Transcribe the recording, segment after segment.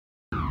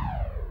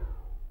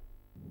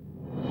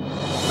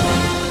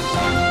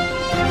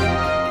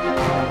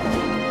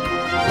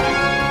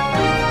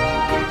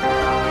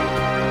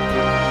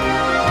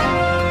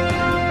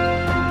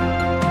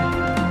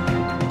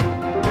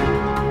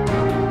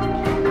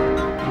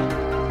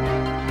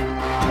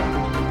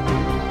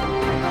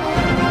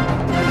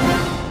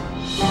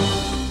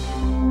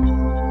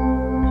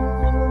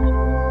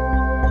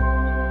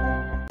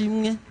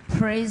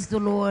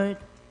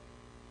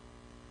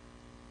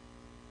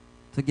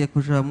tugiye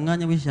kuja mu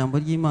mwanya w'ijambo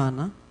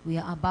ry'Imana. We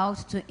are about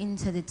to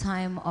enter the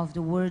time of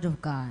the Word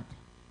of God.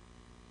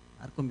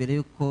 Ariko mbere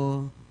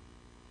yuko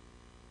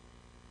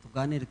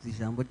tuganire ku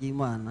ijambo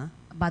ry'Imana,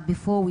 But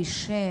before we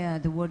share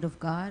the Word of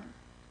God,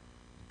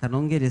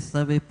 kanongere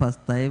sabe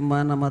Pastor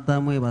Emma na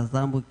madamu we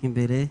bazambuka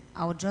imbere,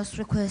 I would just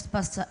request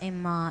Pastor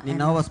Emma ni and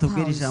nabo his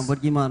batubwira ijambo spouse,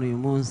 ry'Imana uyu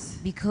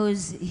munsi.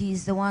 because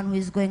he's the one who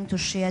is going to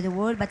share the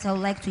Word, but I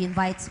would like to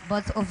invite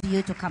both of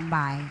you to come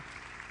by.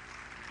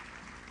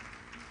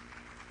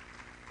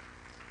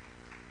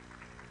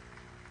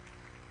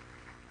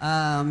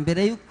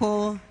 Mbere yuko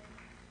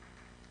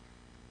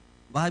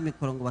baha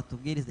mikoro ngo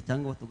batubwirize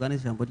cyangwa batuganire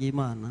ijambo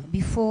ry'Imana,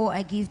 Before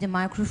I give the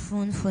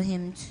microphone for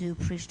him to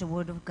preach the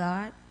Word of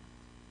God,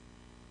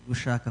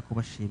 gushaka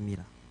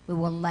kubashimira. we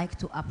would like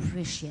to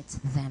appreciate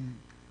them.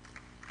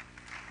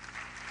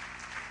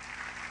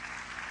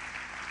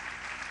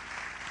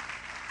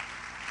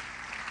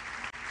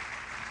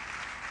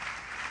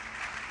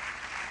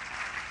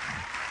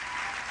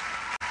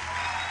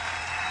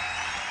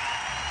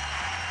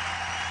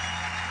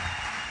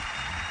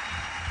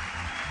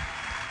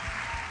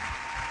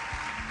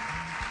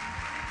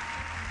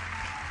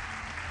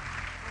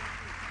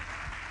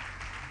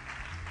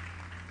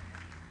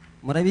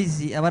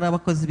 Murabizi abari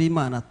abakozi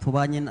b'Imana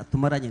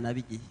tumaranye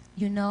nabigiye.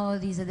 You know,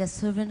 these are the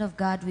servants of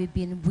God we've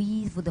been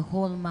with for the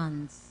whole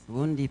month.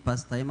 Ubundi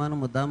Pastor Emma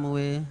n'umudamu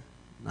we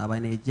n'aba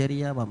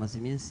Nigeria bamaze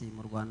iminsi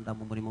mu Rwanda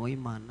mu murimo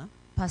w'Imana.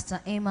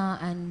 Pastor Emma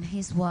and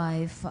his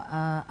wife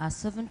are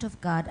servants of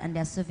God, and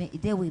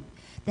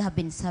they have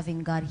been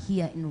serving God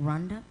here in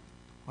Rwanda.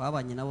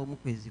 Twabanye nabo mu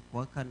kwezi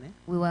kwa kane,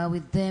 We were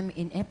with them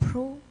in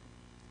April.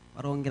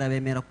 barongera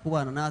bemera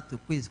kubana natwe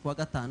kwezi kwa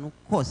gatanu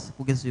kose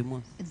kugeza uyu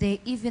munsi. They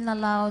even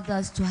allowed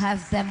us to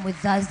have them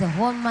with us the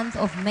whole month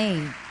of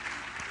May.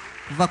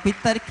 Kuva ku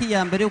itariki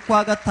ya mbere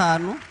y'ukwa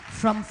gatanu,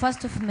 From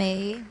 1st of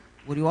May,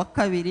 buri wa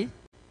kabiri,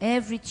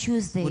 every buri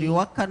Tuesday,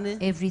 wa kane,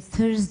 every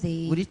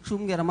Thursday, buri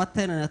cyumweru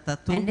amateraniro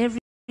atatu, and every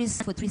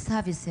for 3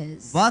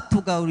 services,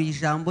 batugaburira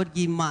ijambo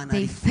ry'Imana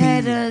they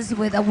fed rikwiye. us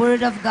with a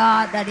word of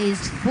God that is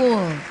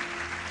full.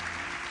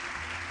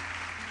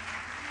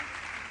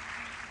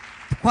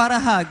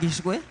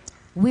 Twarahagijwe,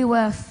 We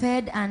were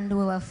fed and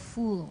we were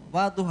full.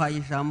 baduhaye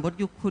ijambo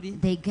ry'ukuri,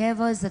 They gave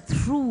us a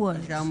true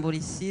word, ijambo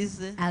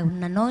risize,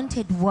 an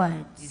anointed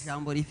word,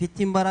 ijambo rifite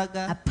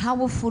imbaraga, a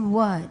powerful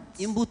word,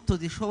 imbuto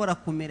zishobora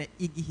kumera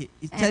igihe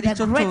icyo and ari the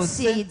cyo great cyose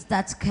seeds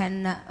that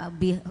can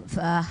be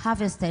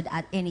harvested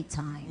at any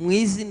time. mu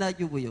izina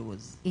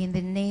ry'ubuyobozi. In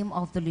the name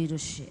of the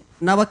leadership.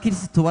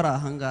 N'abakirisitu bari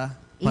aha ngaha,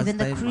 Even Pastor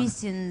the Emma,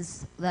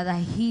 Christians that are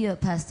here,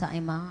 Pastor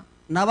Emma,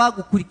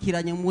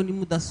 n'abagukurikiranye muri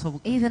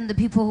mudasobwa, even the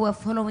people who are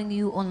following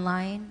you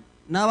online,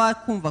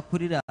 n'abakumva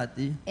kuri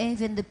radiyo,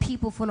 even the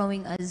people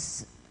following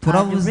us on the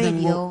turavuze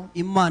ngo radio,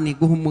 Imana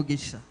iguhe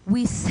umugisha.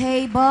 we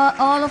say, but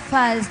all of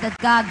us, that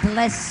God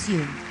bless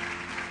you.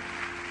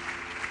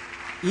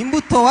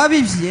 Imbuto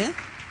wabibye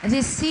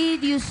The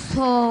seed you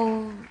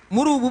sow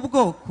muri ubu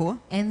bwoko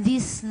in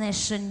this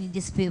nation, in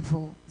these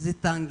people,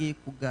 zitangiye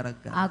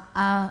kugaragara,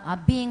 are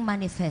being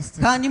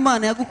manifested. kandi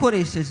Imana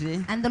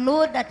yagukoresheje And the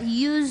Lord that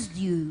used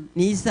you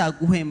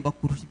ntizaguhemba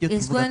kurusha ibyo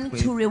is tuvuga going to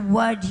twebwe.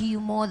 reward you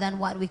more than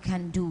what we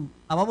can do.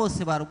 Aba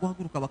bose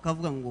baraguhaguruka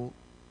bakavuga ngo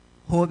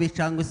hobe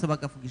cyangwa se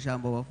bagavuga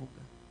ijambo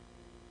bavuga.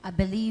 I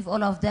believe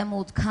all of them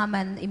would come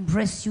and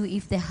embrace you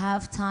if they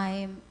have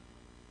time.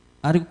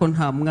 Ariko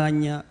nta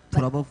mwanya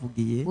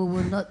turabavugiye, We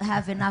will not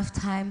have enough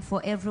time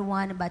for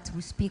everyone, but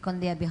we speak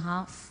on their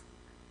behalf.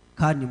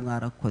 kandi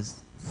mwarakoze.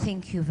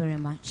 Thank you very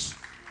much.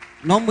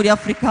 No muri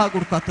Afurika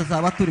haguruka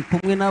tuzaba turi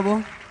kumwe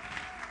nabo.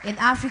 In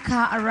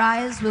Africa,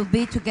 Arise will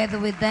be together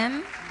with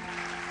them.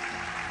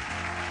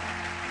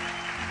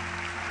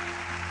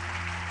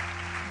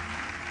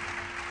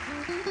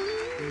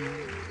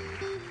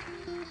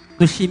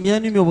 Dushimiye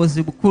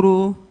n'umuyobozi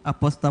mukuru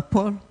Apostle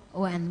Paul,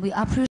 And we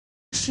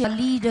appreciate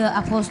leader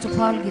Apostle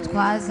Paul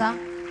Gitwaza,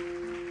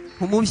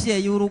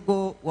 umubyeyi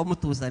w'urugo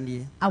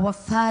wamutuzaniye. our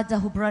father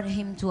who brought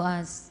him to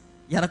us.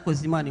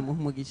 Yarakoze, Imana imuhe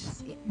umugisha.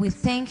 We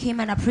thank him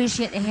and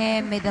appreciate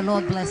him. May the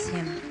Lord bless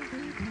him.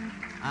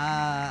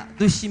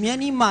 Dushimiye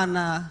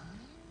n'Imana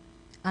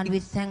And we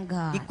thank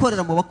God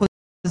ikorera mu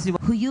bakozi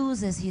who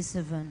uses his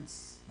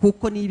servants.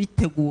 kuko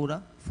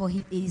nibitegura For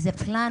it is a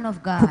plan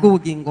of God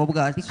kubw'ubugingo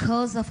bwacu.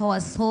 because of our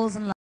souls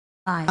and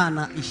lives.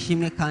 Imana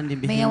ishimwe kandi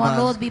May our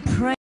Lord mbihimbaza. be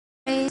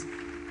praised.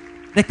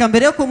 Reka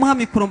mbere yo kumuha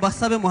mikoro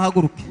mbasabe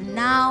muhaguruke.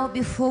 Now,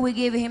 before we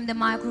give him the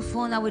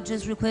microphone, I would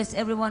just request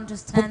everyone to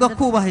stand Kubwo up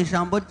kubaha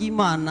ijambo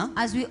ry'Imana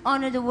as we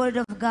honor the word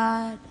of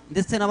God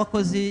ndetse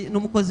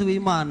n'umukozi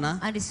w'Imana.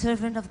 and the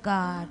servant of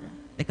God.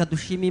 Reka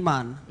dushime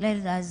Imana,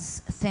 Let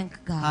us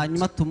thank God.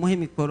 hanyuma tumuhe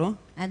mikoro.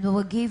 And we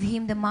will give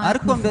him the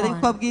Ariko mbere yuko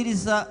microphone.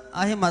 abwiriza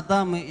ahe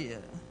madamu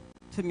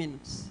 2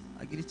 minutes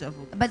agira icyo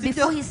avuga. But Sibyo?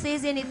 before he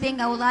says anything,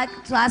 I would like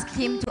to ask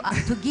him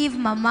to give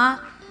Mama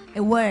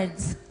a word.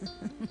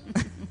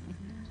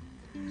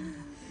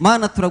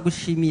 Mana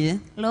turagushimiye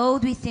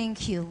Lord, we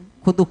thank you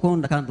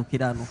kudukunda kandi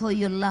ukiranuka For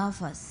you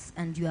love us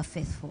and you are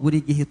faithful.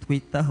 buri gihe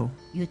twitaho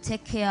You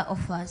take care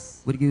of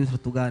us buri gihe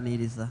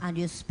tuganiriza and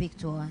you speak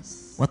to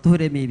us.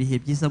 watuhuremeye ibihe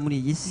byiza muri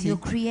iyi si You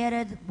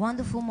created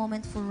wonderful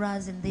moments for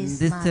us in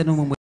this ndetse no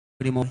mu month,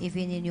 murimo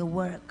even in your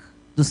work.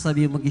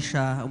 dusabiye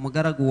umugisha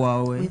umugaragu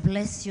wawe We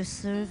bless your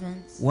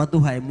servants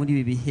waduhaye muri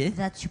ibi bihe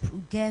that you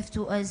gave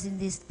to us in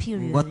this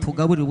period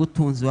watugaburira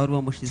ubutunzi wari to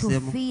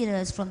wamushizemo feed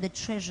us from the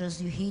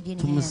treasures you hid in him.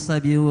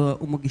 tumusabiye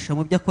umugisha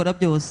mu byo akora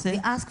byose We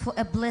ask for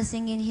a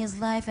blessing in his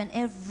life and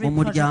every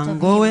mu project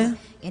muryango of we him,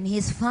 in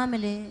his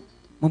family,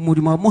 mu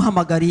murimo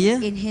wamuhamagariye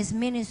in his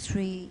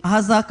ministry, aho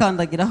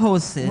azakandagira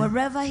hose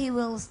wherever he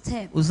will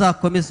step.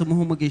 uzakomeze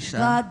umuhe umugisha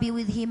God be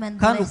with him and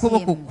kandi bless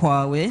ukuboko him.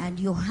 kwawe And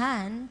your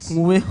hand,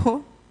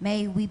 mubeho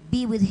may we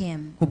be with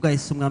him kubwa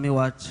Yesu umwami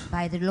wacu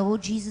by the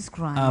Lord Jesus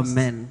Christ.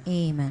 Amen.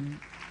 Amen.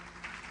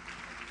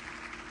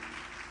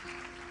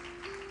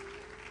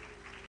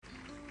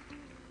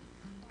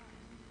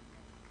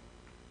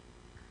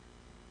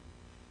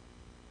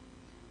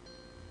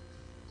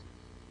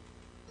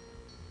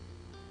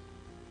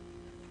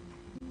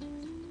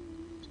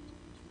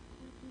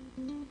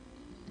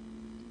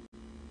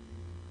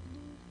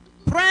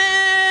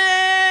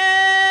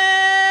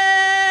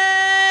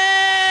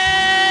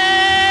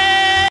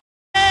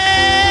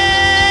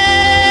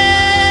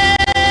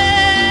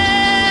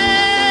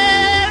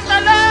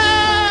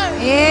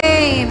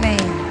 Amen.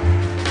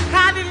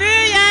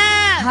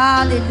 Hallelujah.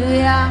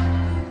 Hallelujah.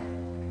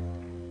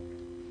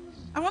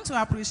 I want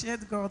to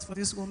appreciate God for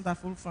this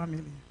wonderful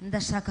family.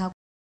 Ndashaka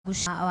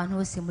gushima abantu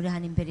bose muri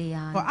hano imbere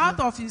For yanjye out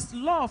of His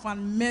love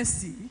and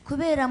mercy,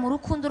 kubera mu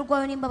rukundo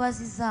rwayo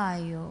n'imbabazi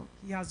zayo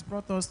He has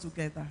brought us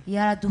together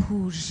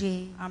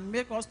yaraduhuje and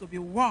make us to be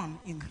one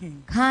in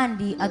Him.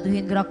 kandi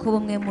aduhindura kuba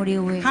umwe muri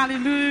we.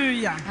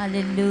 Hallelujah.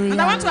 Hallelujah.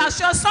 And I want to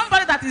assure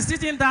somebody that is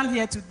sitting down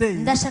here today,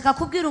 Ndashaka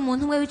kubwira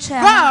umuntu umwe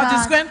wicaye God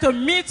aha is going to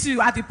meet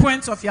you at the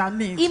point of your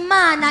need.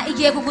 Imana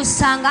igiye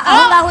kugusanga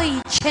aho ngaho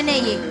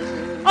uyikeneye.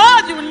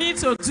 All you need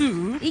to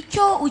do,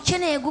 Icyo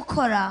ukeneye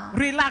gukora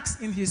relax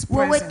in His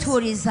wowe presence.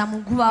 turiza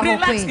mu kubaho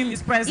Relax kwe in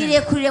His presence.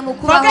 irekurire mu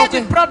kubaho Forget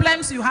the kwe.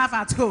 problems you have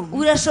at home.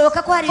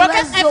 Urashoboka ko hari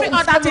Forget ibibazo every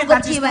other ufite mu thing rugo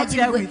that is not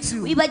here byibagirwe with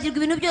you. wibagirwa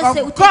ibintu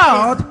byose But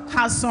utekereza God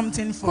has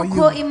something for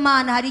kuko you.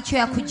 Imana hari icyo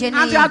And you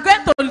yakugeneye. are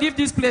going to leave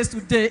this place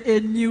today a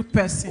new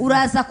person.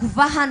 Uraza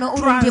kuva hano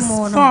uri undi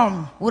muntu,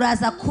 Transform.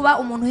 uraza kuba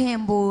umuntu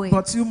uhembuwe,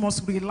 But you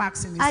must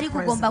relax in His ariko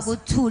ugomba presence.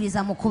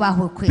 guturiza mu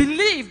kubaho kwe.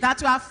 Believe that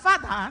your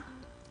Father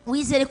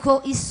Wizere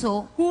ko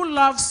iso who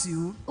loves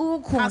you has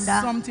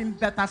ukunda something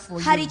better for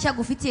hari you. icyo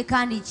agufitiye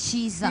kandi He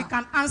cyiza.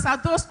 can answer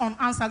those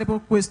unanswerable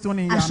questions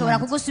in your Ashobora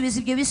mind. kugusubiza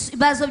ibyo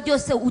bibazo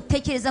byose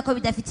utekereza ko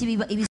bidafite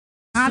ibisubizo.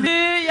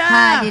 Hallelujah.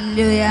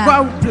 Hallelujah.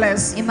 God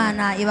bless you.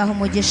 Imana ibaha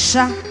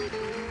umugisha.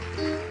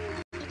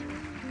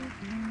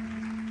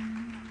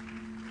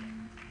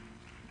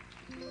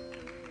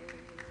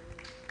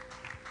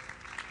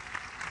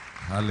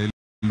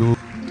 Hallelujah.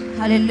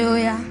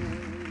 Hallelujah.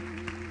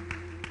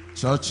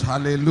 Church,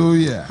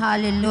 hallelujah.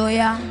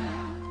 Hallelujah.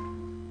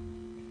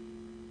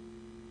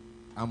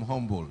 I'm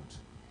humbled.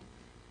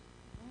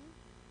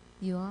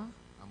 You are?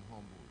 I'm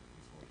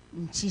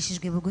humbled.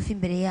 Nshishijwe bugufi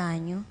imbere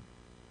yanyu.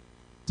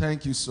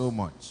 Thank you so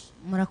much.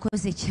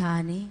 Murakoze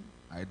cyane.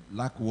 I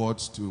lack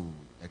words to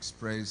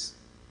express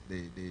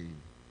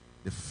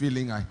the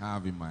feeling I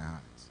have in my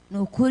heart.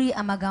 Nukuri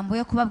amagambo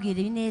yo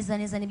kubabwira neza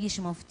neza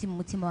n'ibyishimo mfite mu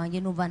mutima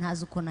wanjye numva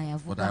ntazi uko But I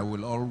nayavuga.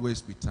 will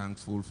always be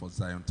thankful for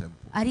Zion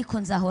Temple. Ariko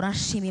nzahora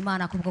nshima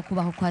Imana kubwo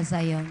kubaho kwa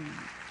Zion.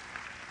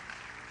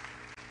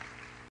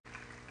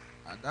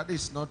 And that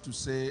is not to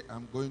say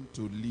I'm going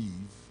to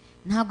leave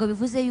Ntabwo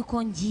bivuze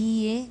yuko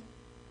ngiye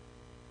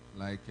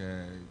like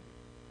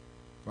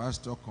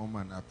pastor come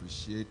and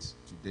appreciate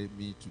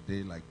me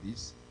today like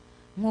this.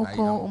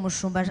 nkuko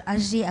umushumba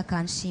aje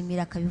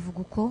akanshimira akabivuga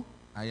uko.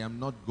 I am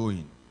not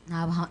going.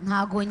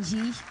 Ntago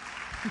ngiye.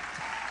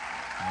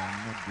 I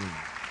am not going.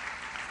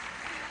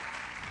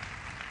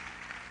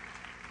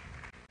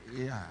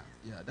 Yeah,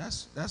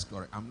 that's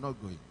correct. I'm not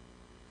going.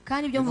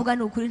 Kandi ibyo mvuga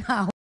ni ukuri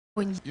ntaho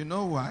ngiye. You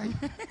know why?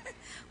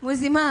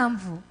 Muzi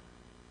impamvu?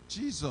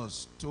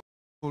 Jesus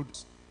told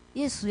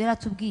Yesu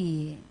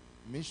yaratubwiye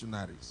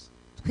missionaries,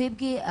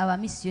 twebwe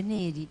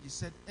abamisiyoneri, he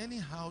said, any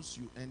house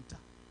you enter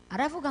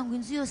aravuga ngo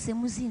inzu yose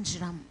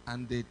muzinjiramo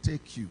and they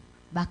take you,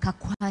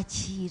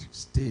 bakakwakira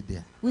stay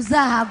there.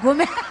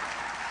 uzahagome.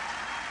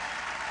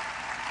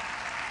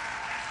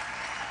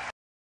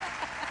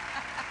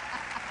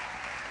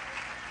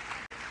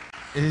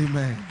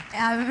 Amen.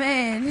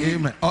 Amen.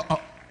 Amen.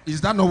 Is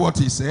that not what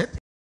he said?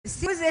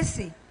 Sibuze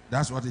se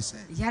That's what he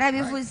said.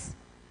 yarabivuze.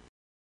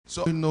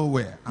 So you know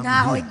where?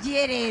 Ntaho I'm here.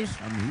 ngiye rero.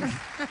 I'm here.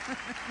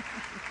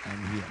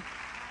 I'm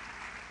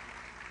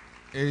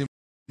here.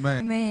 Amen.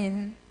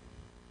 Amen.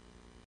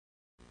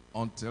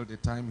 Until the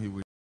time he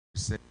will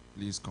say,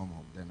 please come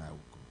home, then I will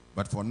go.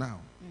 But for now,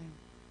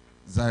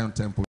 Zion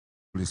Temple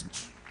is.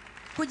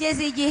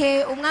 Kugeza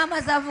igihe umwami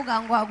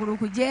azavuga ngo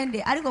haguruka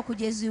ugende, ariko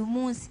kugeza uyu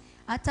munsi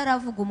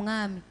ataravuga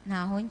umwami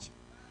ntaho njye.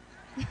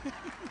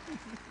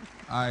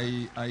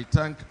 I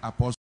thank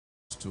Apostle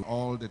to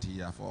all that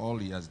for all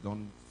he has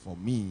done for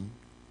me,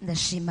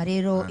 ndashima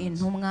rero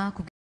intumwa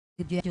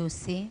kubw'ibyo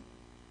byose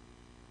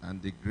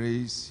and the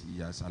grace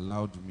he has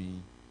allowed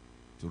me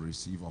to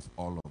receive of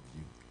all of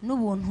you.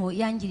 n'ubuntu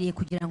yangiriye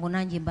kugira ngo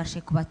nanjye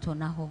mbashe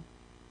kubatonaho.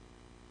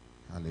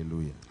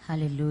 Hallelujah.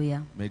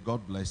 Hallelujah. May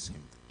God bless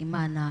him.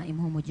 Imana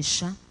imuhe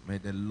umugisha. May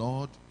the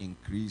Lord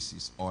increase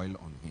his oil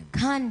on him.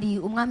 kandi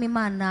umwami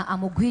Imana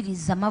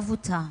amugwiriza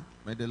amavuta.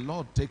 May the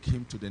Lord take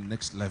him to the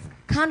next level.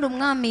 kandi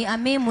umwami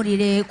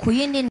amemurire ku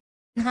yindi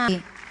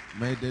ntambwe.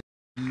 May the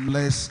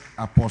bless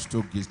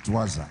Apostle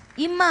Gitwaza.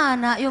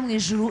 Imana yo mu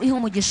ijuru ihe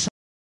umugisha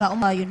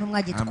umpaye intumwa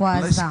And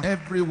bless Gitwaza.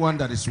 everyone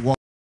that is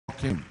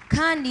walking.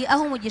 kandi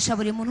aho umugisha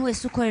buri muntu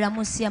wese ukorera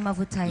munsi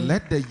y'amavuta ye.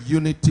 Let the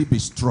unity be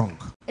strong.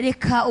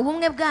 Reka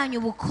ubumwe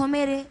bwanyu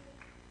bukomere.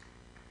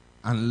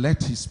 And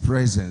let his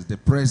presence, the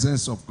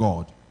presence of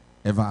God,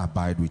 ever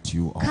abide with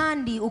you all.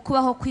 kandi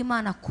ukubaho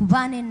kw'Imana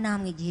kubane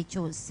namwe igihe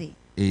cyose.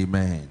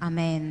 Amen.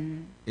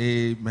 Amen.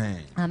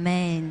 Amen.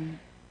 Amen.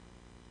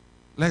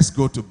 Let's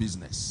go to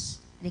business.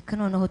 Reka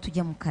noneho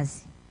tujya mu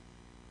kazi.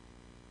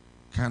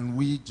 Can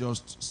we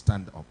just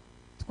stand up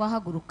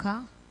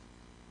Twahaguruka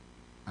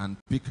and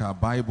pick our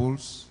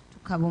Bibles?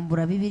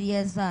 tukabumbura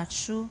Bibiliya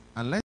zacu.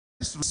 And let's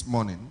read this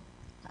morning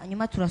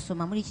hanyuma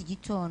turasoma muri iki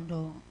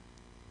gitondo.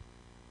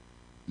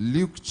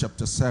 Luke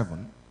chapter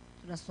 7.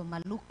 Turasoma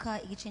Luka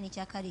igice ni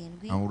cya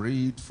 7. I'll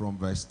read from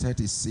verse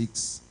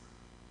 36.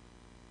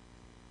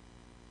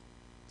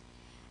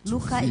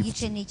 Luka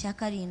igice ni cya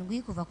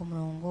 7 kuva ku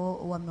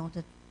murongo wa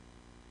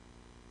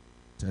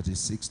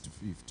 36 to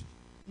 50.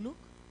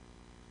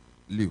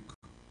 Luke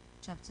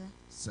chapter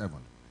 7.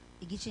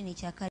 igice ni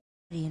cya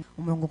 7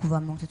 umurongo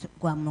kuva mu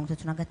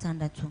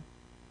 36.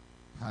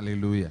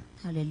 Hallelujah.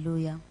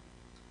 Hallelujah.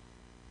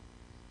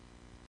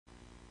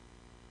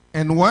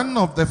 And one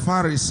of the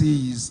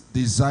Pharisees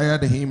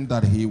desired him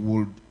that he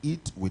would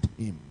eat with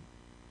him.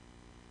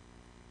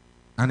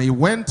 And he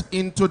went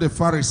into the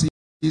Pharisee's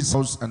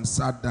house and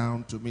sat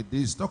down to meat.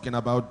 This is talking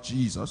about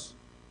Jesus.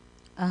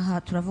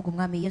 Aha turavuga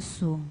umwami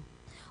Yesu.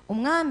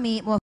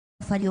 Umwami mu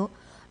bafarisayo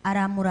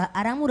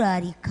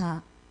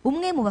aramurarika.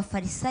 Umwe mu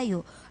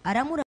bafarisayo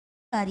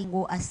aramurarika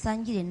ngo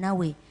asangire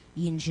nawe,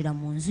 yinjira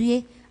mu nzu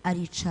ye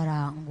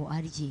aricara ngo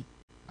arye.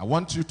 I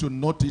want you to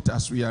note it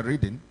as we are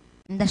reading.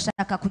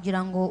 Ndashaka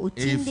kugira ngo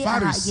utinde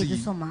aha igihe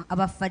dusoma.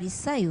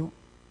 Abafarisayo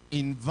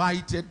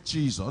invited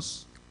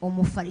Jesus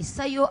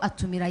umufarisayo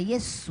atumira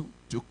Yesu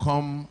to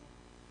come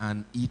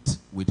and eat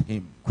with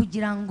him.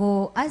 kugira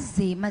ngo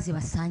aze maze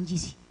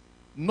basangire.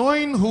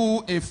 Knowing who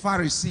a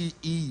Pharisee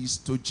is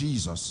to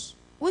Jesus.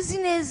 Uzi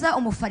neza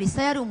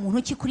umufarisayo ari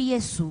umuntu ki kuri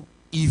Yesu.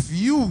 If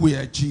you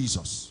were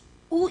Jesus,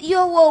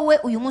 iyo wowe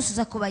uyu munsi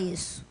uza kuba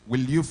Yesu,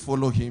 will you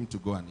follow him to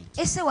go and eat?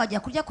 ese wajya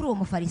kurya kuri uwo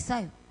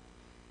mufarisayo?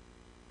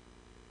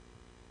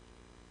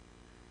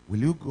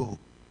 Will you go?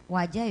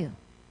 Wajyayo?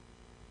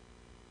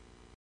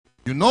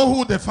 You know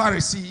who the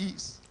Pharisee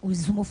is?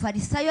 Uzi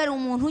umufarisayo ari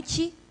umuntu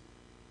ki?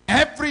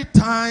 Every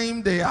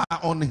time they are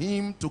on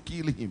him to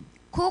kill him.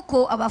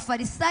 Kuko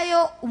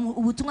abafarisayo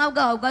ubutumwa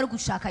bwabo bwari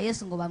gushaka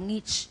Yesu ngo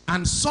bamwice.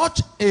 And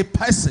such a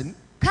person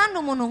kandi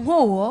umuntu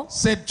nk'uwo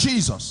said,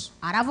 Jesus,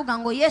 aravuga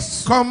ngo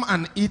Yesu, come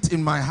and eat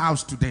in my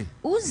house today.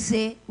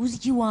 uze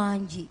uzyi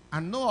wanjye.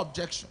 And no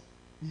objection.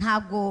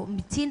 Ntabwo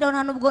mbitindaho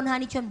nta nubwo nta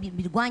nicyo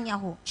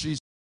mbirwanyaho.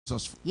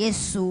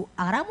 Yesu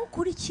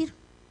aramukurikira.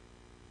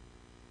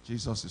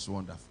 Jesus is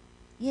wonderful.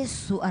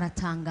 Yesu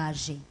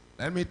aratangaje.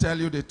 Let me tell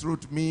you the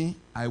truth, me,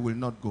 I will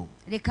not go.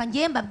 Reka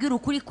ngiye mbabwire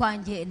ukuri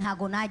kwanjye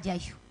ntago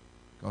najyayo.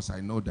 Because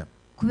I know them.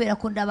 Kubera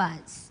ko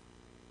ndabazi.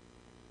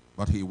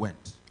 But he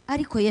went.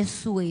 Ariko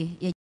Yesu we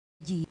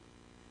yagiye.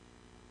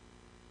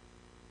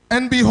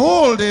 And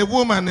behold, a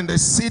woman in the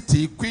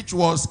city which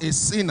was a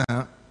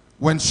sinner,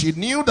 when she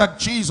knew that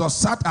Jesus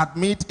sat at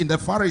meat in the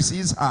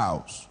Pharisee's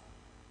house,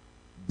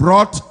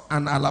 brought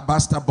an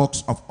alabaster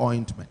box of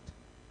ointment.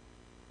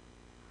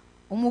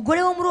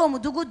 Umugore wo muri uwo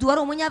mudugudu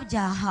wari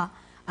umunyabyaha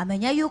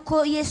amenya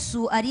yuko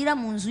Yesu arira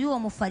mu nzu y'uwo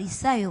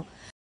mufarisayo,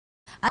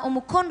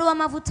 umukondo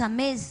w'amavuta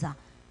meza,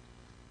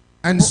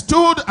 and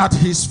stood at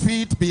his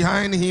feet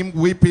behind him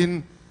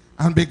weeping,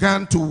 and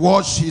began to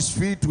wash his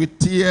feet with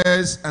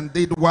tears, and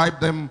did wipe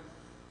them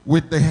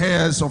with the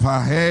hairs of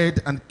her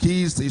head, and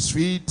kissed his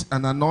feet,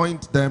 and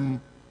anoint them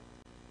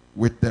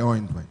with the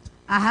ointment.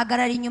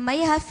 ahagarara inyuma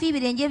ye hafi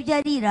y'ibirenge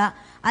by'arira,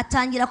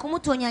 atangira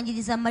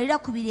kumutonyangiriza amarira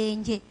ku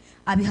birenge,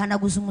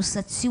 abihanaguza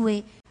umusatsi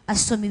we,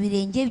 asoma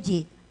ibirenge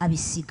bye,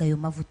 abisiga ayo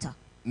mavuta.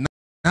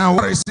 Now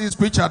Pharisees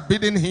which had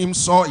bidden him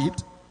saw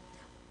it.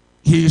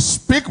 He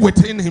spake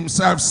within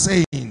himself,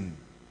 saying,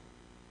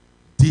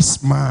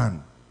 this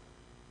man,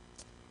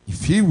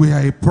 if he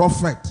were a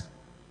prophet,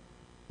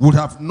 would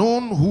have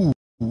known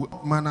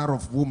what manner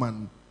of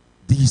woman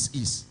this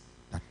is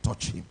that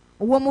touched him.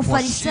 For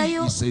she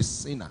is a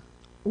sinner.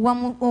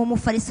 Uwo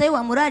mufarisayo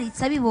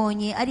wamuraritse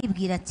abibonye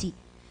aribwira ati,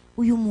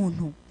 uyu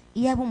muntu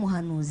iyo aba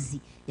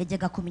umuhanuzi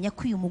yajyaga kumenya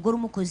ko uyu mugore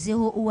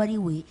umukozeho uwo ari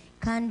we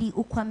kandi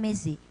uko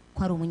ameze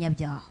ko ari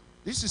umunyabyaha.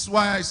 This is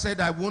why I said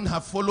I wouldn't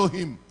have followed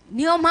him.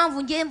 niyo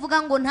mpamvu ngiye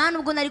mvuga ngo nta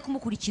nubwo nari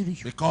kumukurikira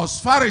uyu,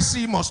 Because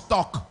Pharisee must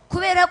talk.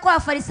 kubera ko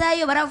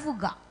abafarisayo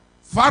baravuga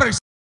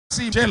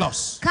Pharisee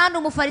jealous. kandi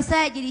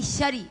umufarisayo agira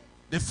ishyari,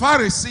 The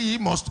Pharisee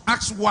must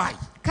ask why.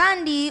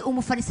 kandi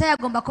umufarisayo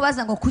agomba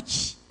kubaza ngo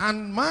kuki.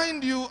 And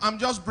mind you, I'm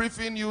just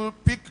briefing you,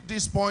 pick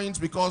these points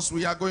because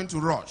we are going to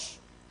rush.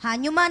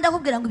 hanyuma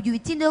ndakubwira ngo ibyo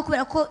bitindeho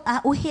kubera ko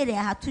uhereye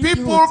aha turi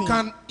People bwihute.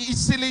 can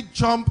easily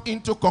jump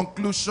into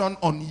conclusion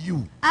on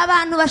you,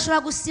 abantu bashobora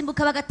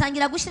gusimbuka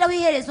bagatangira gushyiraho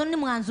iherezo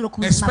n'umwanzuro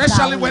ku buzima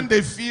especially when bwawe,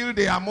 they feel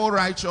they are more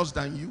righteous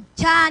than you.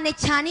 cyane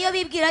cyane iyo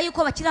bibwira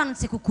yuko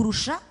bakiranutse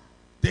kukurusha.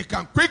 They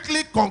can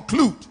quickly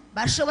conclude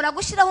bashobora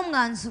gushyiraho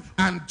umwanzuro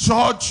and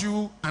judge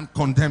you and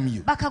condemn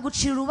you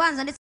bakagucira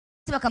urubanza ndetse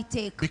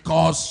bakabiteka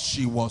because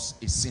she was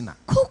a sinner.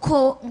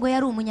 kuko ngo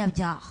yari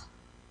umunyabyaha.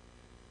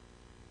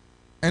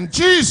 And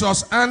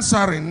Jesus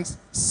answering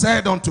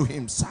said unto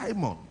him,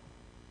 Simon,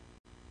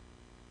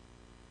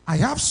 I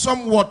have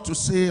somewhat to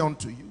say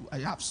unto you. I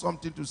have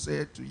something to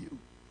say to you.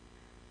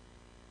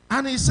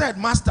 And he said,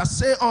 Master,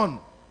 say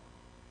on.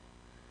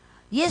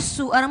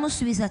 Yesu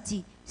aramusubiza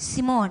ati,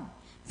 Simoni,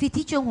 mfite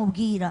icyo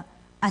nkubwira.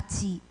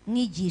 Ati,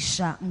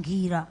 mwigisha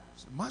mbwira.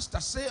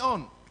 Master, say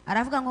on.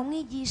 Aravuga ngo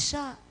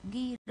mwigisha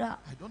mbwira.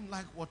 I don't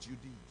like what you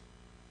did.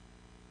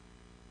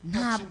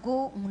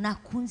 Ntabwo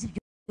nakunze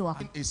ibyo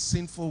wakoze. A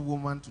sinful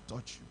woman to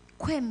touch you.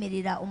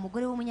 Kwemerera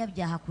umugore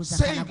w'umunyabyaha kuza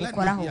Say it, let me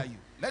akanagukoraho. hear you.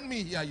 Let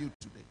me hear you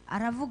today.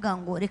 Aravuga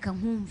ngo reka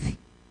nkumve.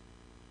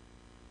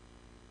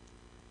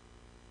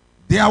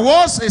 There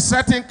was a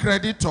certain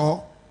creditor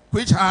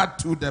which had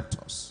two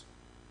debtors.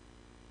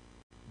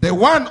 The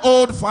one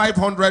owed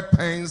 500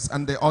 pence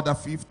and the other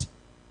 50.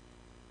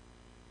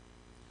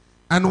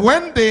 And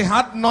when they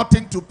had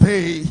nothing to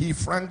pay, he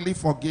frankly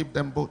forgave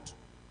them both.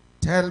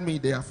 Tell me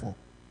therefore,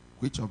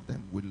 which of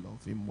them will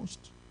love him most?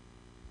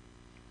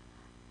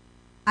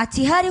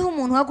 Ati hariho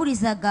umuntu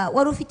wagurizaga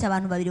wari ufite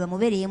abantu babiri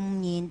bamubereye mu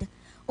myenda.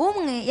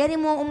 Umwe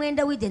yarimo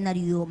umwenda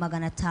w'idenariyo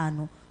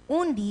 500,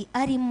 undi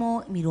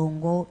arimo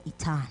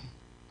 50.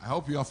 I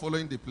hope you are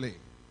following the play.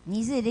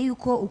 Nizere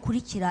yuko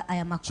ukurikira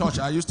aya makuru. Church,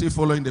 are you still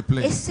following the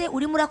play? Ese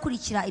urimo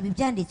urakurikira ibi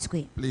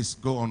byanditswe? Please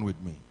go on with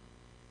me.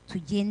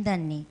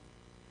 Tugendane.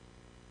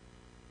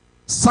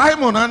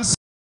 Simon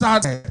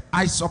answered,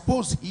 I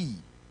suppose he,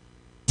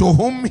 to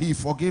whom he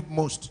forgave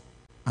most.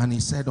 And he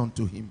said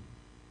unto him,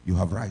 you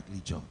have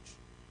rightly judged.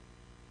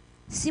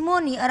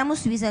 Simoni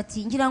aramusubiza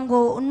ati, ngira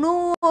ngo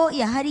nuwo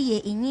yahariye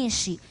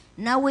inyinshi,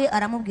 nawe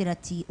aramubwira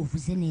ati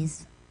uvuze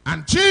neza.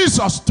 And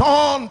Jesus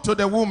turned to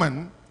the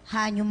woman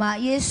Hanyuma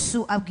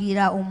Yesu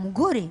abwira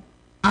umugore,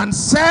 and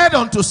said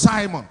unto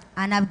Simon,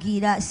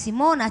 anabwira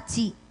Simoni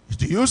ati,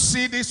 do you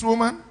see this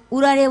woman?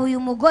 urareba uyu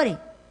mugore?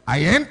 I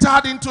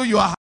entered into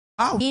your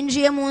house.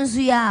 Ninjiye mu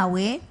nzu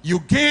yawe, You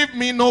gave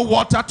me no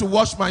water to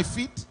wash my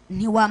feet,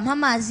 ntiwampa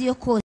amazi yo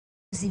koza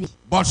ibirenge.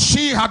 but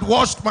she had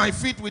washed my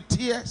feet with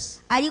tears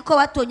Ariko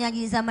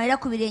batonyagiriza amarira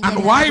ku birenge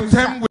and wiped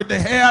them with the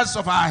hairs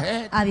of her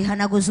head.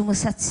 abihanaguza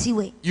umusatsi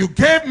we. You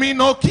gave me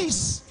no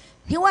kiss.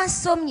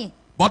 Ntiwasomye.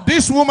 But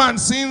this woman,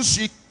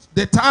 since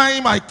the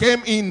time I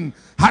came in,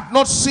 had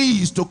not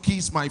ceased to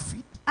kiss my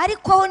feet.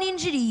 Ariko aho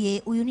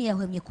ninjiriye uyu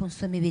ntiyahwemye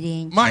kunsoma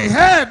ibirenge. My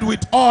head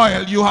with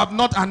oil you have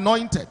not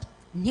anointed.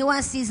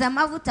 Ntiwasize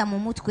amavuta mu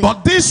mutwe.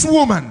 But this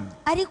woman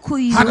Ariko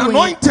uyu had we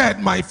anointed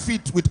my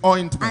feet with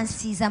ointment.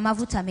 ansize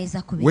amavuta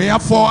meza ku birenge.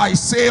 Wherefore I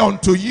say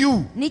unto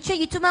you, Nicyo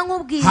gituma her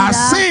nkubwira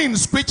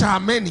sins which are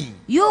many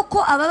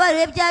yuko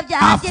ababariwe bya are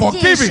byaha bye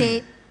forgiven,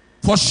 byinshi,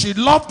 for she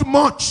loved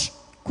much.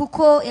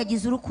 kuko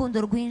yagize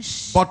urukundo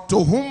rwinshi. But to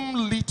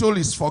whom little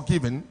is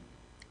forgiven,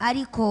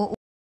 Ariko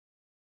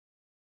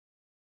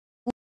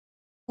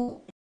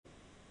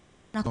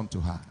unto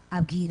her.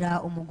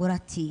 abwira umugore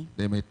ati,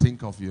 They may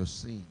think of your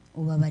sin.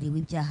 ubabariwe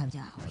ibyaha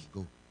byawe. But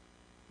go,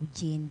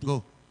 Ugende.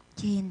 go.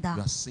 Genda.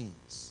 Your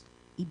sins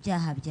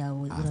Ibyaha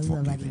byawe are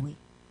urabibabariwe.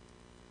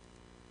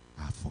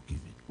 are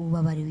forgiven.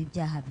 Ubabariwe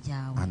ibyaha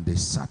byawe. And they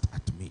sat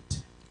at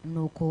meat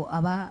Nuko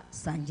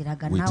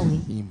abasangiraga with nawe,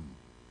 him,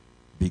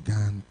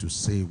 began to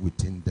say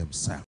within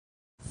themselves,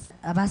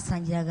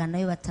 abasangiraga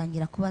nawe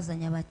batangira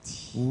kubazanya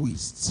bati, who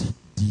is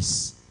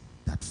this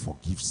that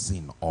forgives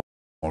sin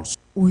also?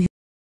 uyu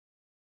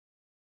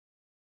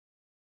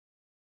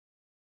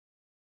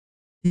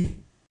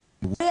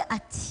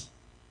ati,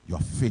 Your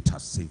faith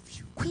has saved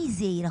you.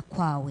 kwizera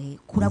kwawe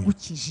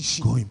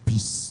kuragukijije. Go in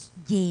peace.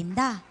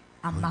 Genda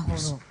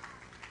amahoro.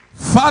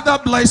 Father,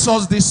 bless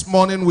us this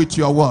morning with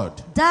your word.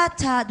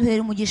 Data, duhere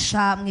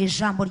umugisha mu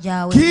ijambo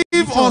ryawe.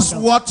 Give us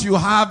what you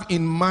have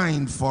in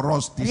mind for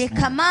us this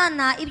Reka morning.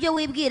 Mana ibyo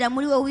wibwira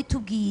muri wowe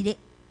witubwire,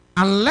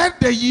 And let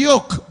the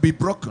yoke be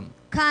broken.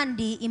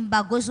 kandi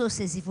imbago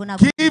zose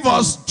zivunagurike. Give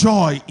us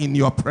joy in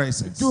your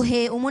presence.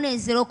 Duhe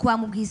umunezero kuba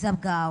mu bwiza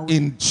bwawe.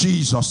 In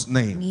Jesus'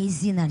 name. Mu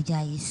izina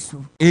rya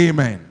Yesu.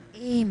 Amen.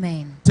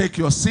 Amen. Take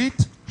your seat.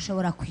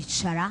 Ushobora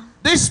kwicara.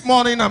 This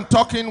morning I'm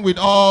talking with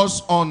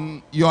us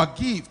on your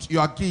gift,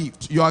 your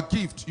gift, your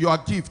gift, your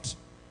gift.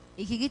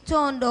 Iki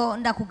gitondo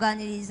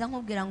ndakuganiriza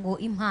nkubwira ngo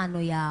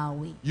impano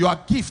yawe. Your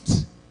gift.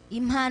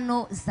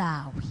 Impano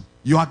zawe.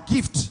 Your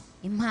gift,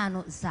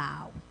 impano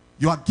zawe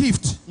your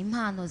gift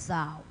impano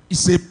zawe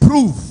is a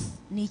proof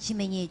ni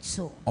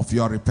ikimenyetso of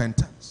your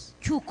repentance.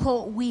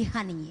 cy'uko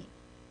wihannye.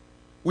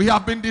 We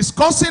have been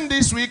discussing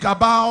this week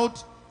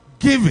about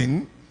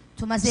giving,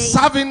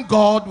 serving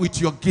God with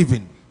your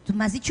giving.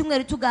 tumaze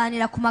icyumweru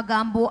tuganira ku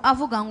magambo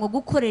avuga ngo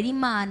gukorera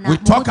Imana We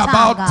mu talk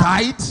about gutanga.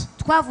 tithe,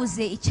 twavuze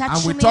and we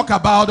icyacumi, talk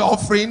about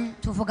offering,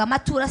 tuvuga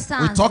amaturo we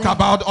talk asanzwe,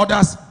 about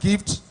others'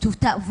 gifts.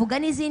 tuvuga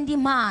n'izindi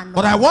mpano.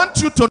 But I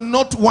want you to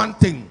note one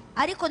thing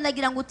ariko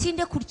ndagira ngo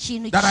utinde ku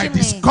kintu that I kimwe,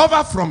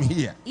 discover from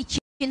here.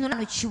 ikintu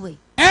nanukiwe.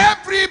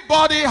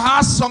 Everybody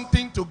has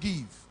something to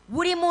give.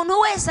 buri muntu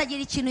wese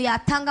agira ikintu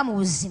yatanga mu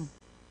buzima.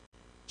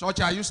 Church,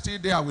 are you still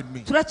there with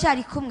me?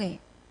 turacyari kumwe.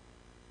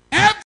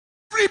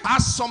 Everybody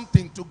has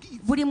something to give.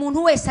 buri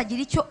muntu wese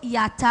agira icyo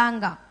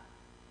yatanga.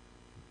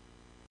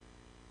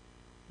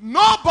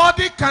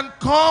 Nobody can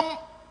come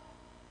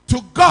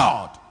to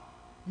God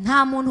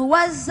nta muntu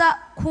waza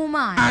ku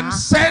Mana and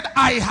said,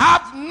 I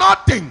have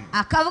nothing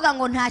akavuga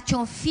ngo ntacyo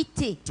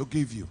mfite to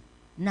give you.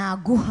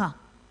 naguha.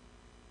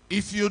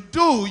 If you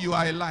do, you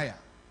are a liar.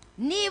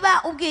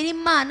 niba ubwira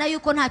Imana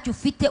yuko ntacyo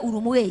ufite uri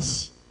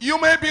umubeshyi. You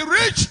may be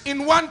rich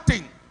in one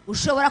thing,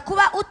 ushobora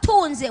kuba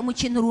utunze mu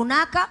kintu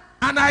runaka,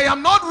 and I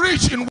am not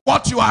rich in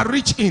what you are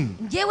rich in.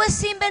 njyewe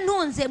simbe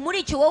ntunze muri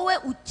icyo wowe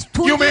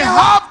You may utungiyeho.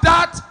 have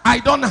that I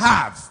don't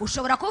have,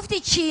 ushobora kuba ufite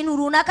ikintu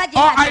runaka njye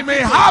or ntacyo I may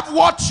mfite. have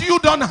what you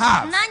don't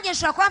have. nanjye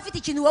nshobora kuba mfite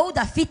ikintu wowe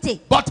udafite.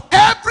 But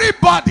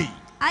everybody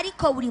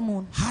ariko buri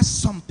muntu has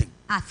something.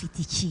 afite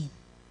ikintu.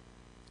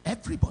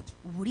 Everybody.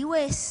 buri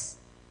wese.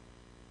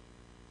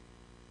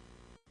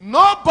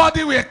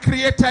 Nobody were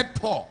created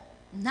poor.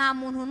 nta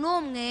muntu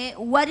n'umwe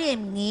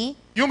waremwe.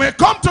 You may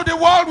come to the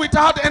world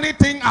without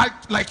anything,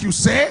 like you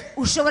say,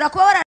 ushobora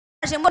kuba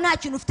waraje ngo nta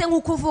kintu ufite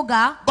nk'uko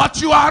uvuga,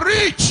 but you are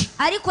rich.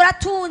 ariko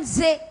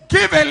uratunze.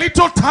 Give a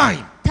little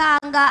time.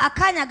 tanga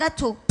akanya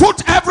gato,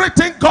 Put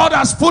everything God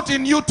has put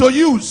in you to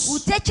use.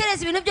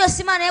 utekereze ibintu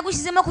byose Imana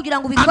yagushyizemo kugira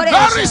ngo And very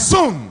ubikoreshe.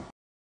 soon,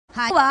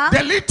 hanyuma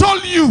the little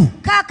you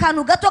ka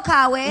kantu gato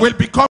kawe will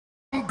become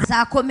great.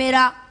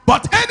 zakomera.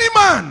 But any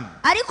man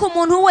ariko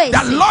umuntu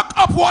that wese lock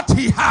up what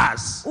he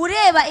has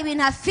ureba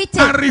ibintu afite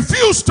and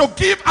refuse to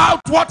give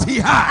out what he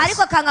has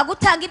ariko akanga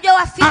gutanga ibyo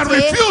and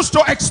afite, refuse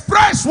to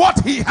express what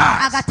he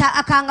has,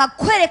 akanga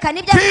kwerekana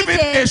ibyo give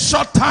it a afite,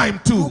 short time mu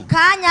too,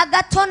 kanya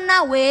gato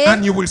nawe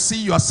and you will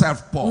see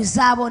yourself poor.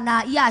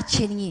 uzabona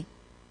yakennye.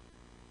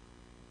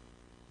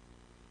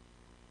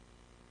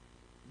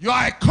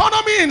 Your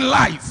economy in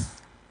life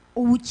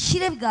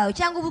ubukire bwawe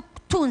cyangwa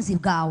ubutunzi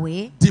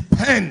bwawe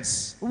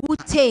depends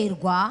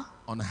buterwa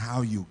on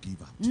how you give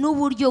out.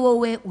 n'uburyo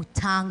wowe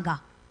utanga.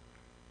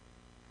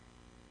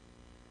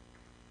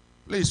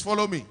 Please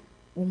follow me.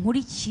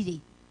 unkurikire.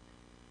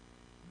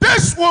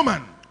 This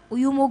woman,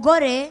 uyu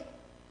mugore,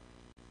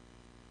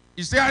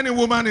 is there any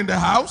woman in the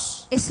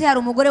house? ese hari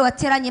umugore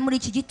wateranye muri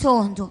iki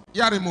gitondo?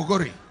 Yari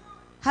mugore.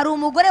 hari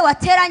umugore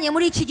wateranye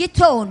muri iki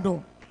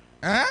gitondo?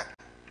 Eh?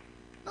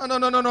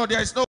 No.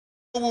 There is no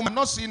woman. I'm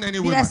not seeing any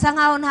woman. birasa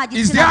nkaho nta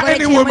Is gitsina there gore any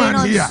kiri muri woman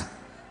ino here? nzu.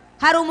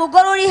 hari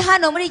umugore uri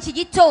hano muri iki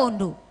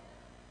gitondo?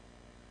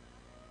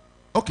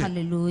 Okay.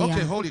 Hallelujah.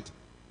 Okay, hold it.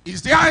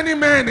 Is there any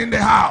man in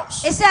the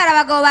house? ese hari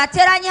abagabo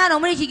bateranye hano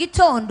muri iki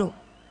gitondo?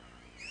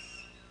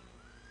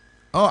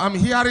 Oh, I'm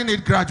hearing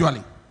it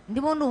gradually.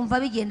 ndimo ndumva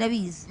bigenda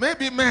biza.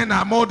 Maybe men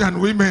are more than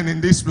women in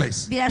this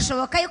place.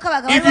 birashoboka yuko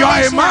abagabo If aribo you are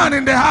a benshi man hano.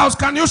 in the house,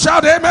 can you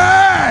shout niba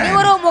amen?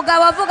 uri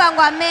umugabo avuga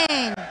ngo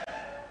amen.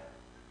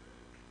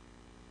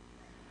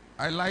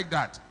 I like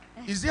that.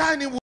 Is there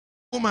any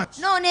woman?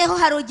 noneho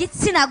hari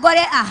igitsina gore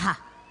aha?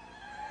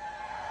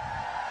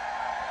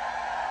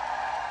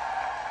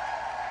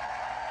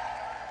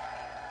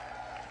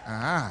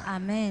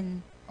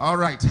 amen. All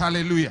right.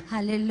 Hallelujah.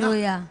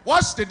 Hallelujah.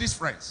 What's the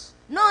difference?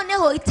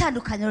 noneho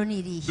itandukaniro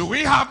ni irihe? Do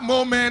we have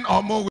more men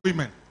or more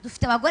women?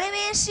 dufite abagore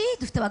benshi,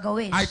 dufite abagabo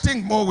I benshi.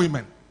 think more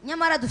women.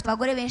 nyamara dufite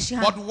abagore benshi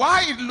hano. But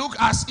why it look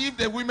as if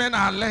the women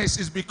are less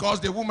is because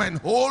the women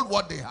hold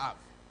what they have.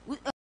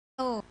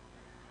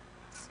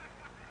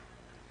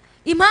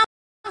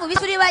 impamvu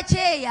bituri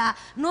bakeya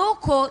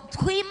nuko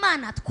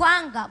twimana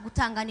twanga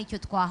gutanga n'icyo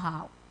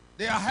twahawe.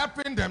 They are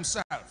helping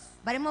themselves.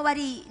 barimo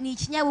bari ni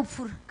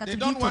ikinyabupfura They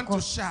don't want to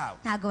katubyitoko. shout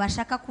ntabwo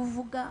bashaka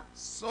kuvuga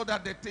so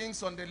that the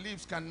things on the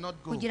lips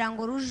cannot go. kugira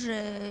ngo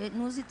ruje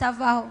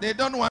ntuzitavaho. They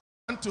don't want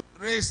to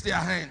raise their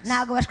hands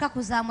ntabwo bashaka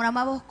kuzamura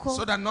amaboko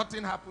so that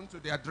nothing happens to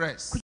their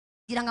dress.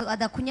 kugira ngo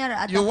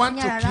You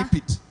want to adakunyarara.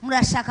 keep it.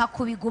 murashaka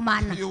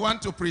kubigumana, You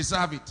want to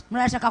preserve it.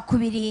 murashaka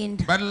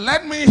kubirinda. But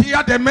let me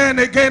hear the men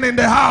again in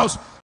the house.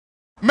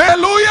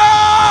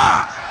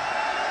 Hallelujah!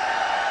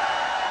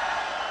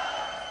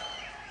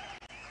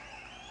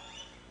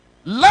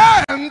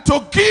 Learn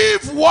to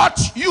give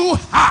what you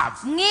have.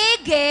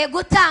 mwige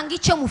gutanga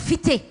icyo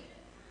mufite.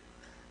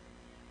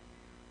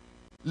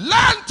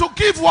 Learn to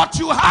give what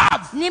you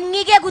have. ni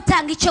mwige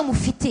gutanga icyo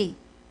mufite.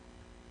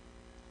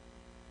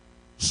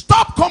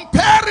 Stop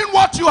comparing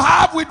what you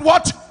have with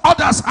what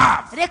others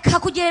have. reka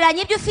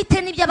kugereranya ibyo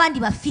ufite n'ibyo abandi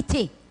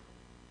bafite.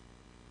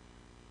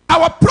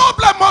 Our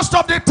problem most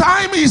of the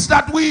time is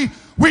that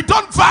we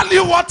don't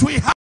value what we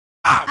have.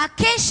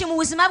 akenshi mu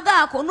buzima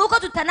bwako nuko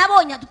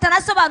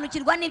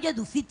tutanasobanukirwa n'ibyo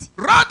dufite.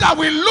 Rather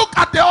we look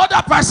at the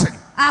other person.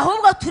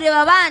 Ahubwo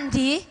tureba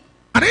abandi.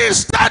 And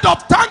instead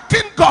of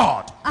thanking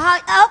God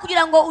aho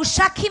kugira ngo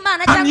ushake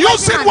Imana and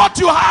using what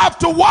you have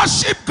to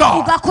worship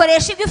God,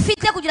 ugakoresha ibyo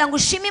ufite kugira ngo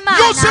ushime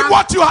Imana, using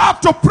what you have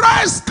to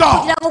praise God,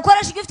 kugira ngo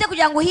ukoreshe ibyo ufite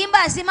kugira ngo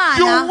uhimbaze Imana,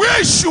 you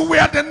wish you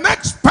were the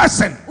next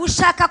person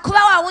ushaka kuba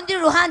wa wundi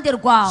iruhande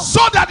rwawe, so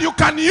that you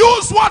can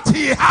use what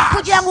he has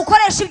kugira ngo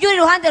ukoreshe ibyo uri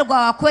iruhande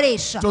rwawe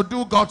akoresha to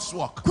do God's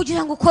work.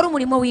 kugira ngo ukore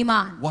umurimo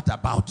w'Imana. What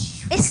about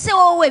you? Ese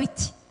wowe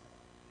biti?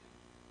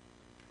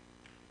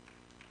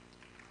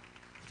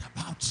 What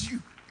about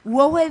you?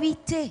 Wowe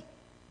bite?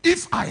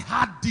 If I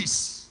had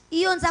this,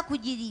 Iyo nza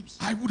kugira ibi,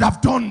 I would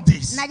have done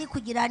this. nari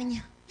kugira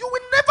nya. You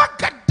will never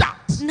get that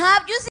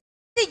Ntabyo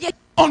uzige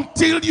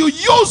until you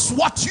use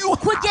what you have.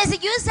 kugeza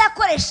igihe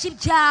uzakoresha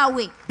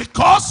ibyawe,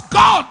 Because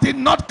God did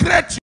not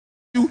create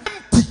you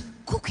empty.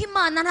 kuko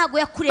Imana ntabwo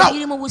yakuremye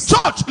iri mu Now,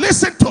 busa. church,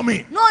 listen to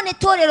me. None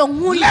torero Let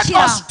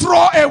nkurikira, us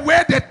throw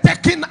away the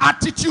taking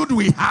attitude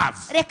we have.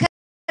 reka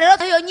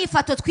rero iyo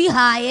nyifato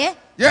twihaye,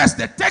 Yes,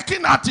 the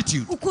taking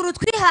attitude. ukuru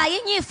twihaye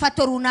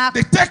inyifato runaka,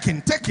 The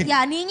taking.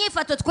 ya ni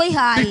inyifato The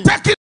twihaye,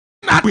 taking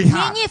that we ni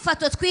have.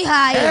 inyifato Hey,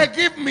 twihaye,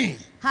 give me.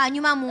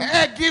 hanyuma mu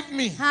Hey, give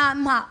me.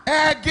 hampa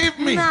Hey, give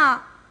me. nta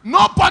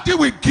Nobody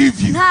will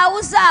give you ntawe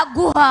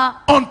uzaguha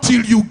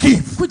until you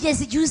give.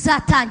 kugeza igihe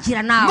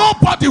uzatangira nawe.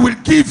 Nobody will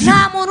give you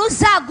Nta muntu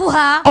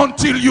uzaguha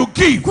until you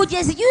give.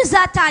 kugeza igihe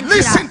uzatangira.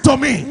 Listen to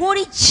me.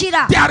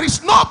 Nkurikira, There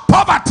is no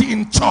poverty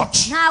in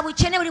church. nta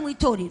bukene buri mu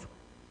itorero.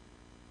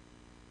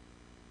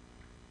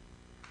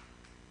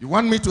 You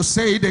want me to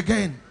say it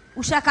again?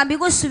 Ushaka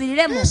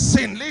mbigusubiriremo?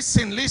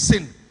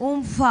 Listen.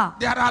 Umva,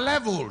 There are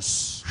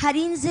levels.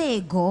 hari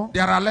inzego,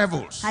 There are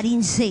levels. hari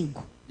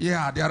inzego,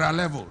 Yeah, there are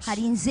levels.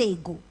 hari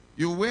inzego.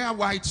 You wear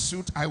white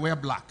suit, I wear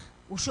black.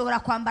 Ushobora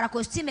kwambara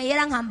kositime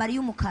yera nkambara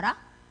iy'umukara,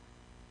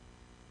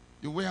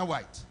 You wear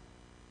white,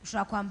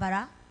 ushobora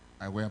kwambara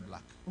I wear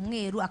black.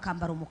 umweru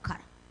akambara umukara.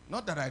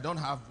 Not that I don't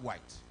have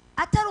white.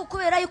 Atari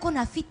ukubera yuko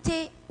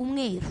ntafite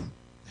umweru,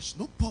 There's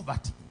no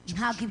poverty.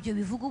 ntabwo ibyo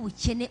bivuga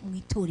ubukene mu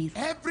itorero.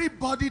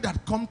 Everybody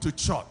that come to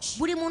church,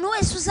 Buri muntu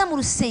wese uza mu you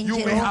may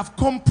rusengero have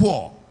come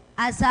poor.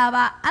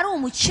 azaba ari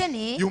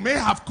umukene. You may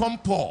have come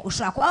poor.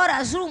 Ushobora kuba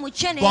waraje uri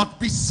umukene, But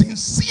be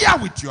sincere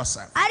with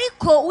yourself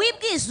ariko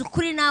wibwiza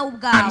ukuri nawe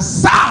and ubwawe,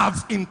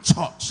 serve in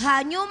church.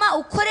 hanyuma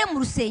ukore mu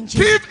rusengero,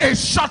 Give a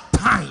short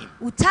time.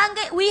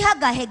 utange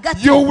wihagahe gato,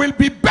 You will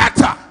be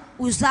better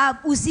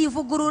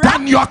uzivugurura,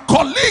 than your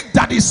colleague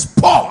that is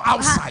poor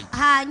outside.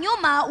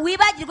 hanyuma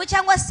wibagirwe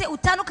cyangwa se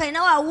utandukane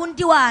na wa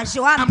wundi waje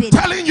wa I'm mbere.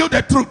 telling you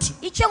the truth.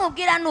 Icyo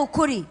mubwira ni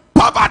ukuri,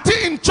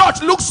 Poverty in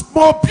church looks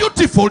more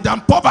beautiful than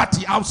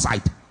poverty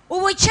outside.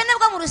 ubukene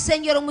bwo mu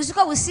rusengero muzi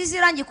ko busize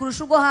irangi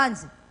kurusha ubwo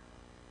hanze.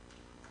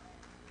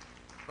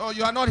 Oh,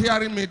 you are not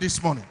hearing me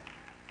this morning.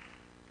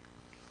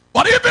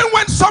 But even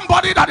when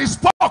somebody that is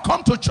poor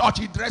come to church,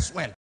 he dress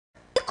well.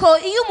 Ariko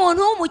iyo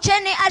umuntu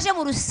w'umukene aje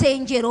mu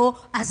rusengero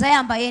aza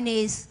yambaye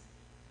neza,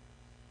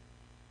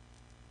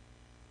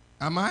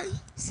 Am I?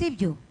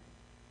 sibyo?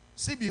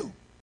 Sibio.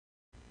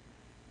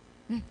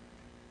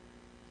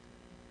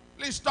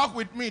 Please talk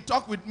with me.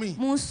 Talk with me.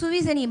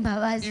 Munsubize If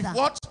nimbabaza.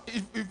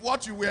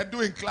 what you were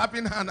doing,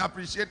 clapping hand,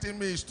 appreciating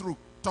me, is true,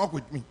 talk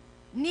with me.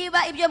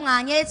 Niba ibyo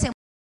mwanyeretse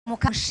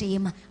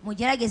mukashima,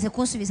 mugerageze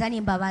kunsubiza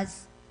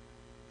nimbabaza.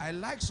 I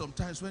like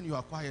sometimes when you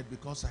are quiet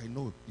because I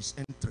know it's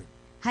entering.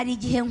 Hari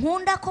igihe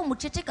nkunda ko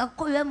muceceka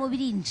kuko biba mu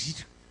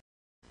birinjira.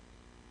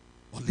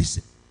 But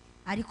listen,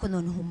 Ariko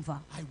none humva,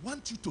 I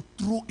want you to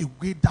throw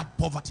away that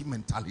poverty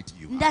mentality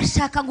you have.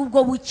 ndashaka ngo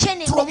ubwo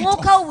bukene, Throw ngo it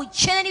mwuka off.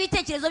 w'ubukene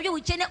n'ibitekerezo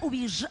by'ubukene Tell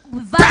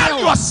ubivaneho,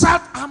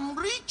 yourself, I'm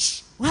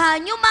rich.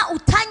 hanyuma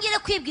utangire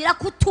kwibwira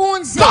ko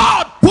utunze,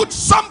 God put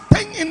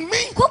something in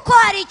me. kuko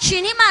hari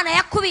ikintu Imana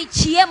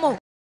yakubikiyemo.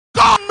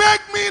 God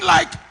made me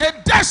like a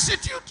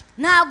destitute.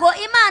 Ntago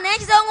Imana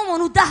yangizeho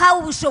nk'umuntu udahawe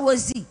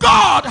ubushobozi.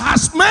 God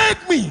has made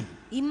me.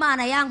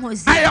 Imana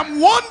yankoze, I am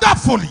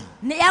wonderfully.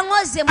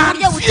 yankoze mu And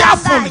buryo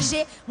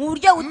butangaje, mu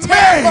buryo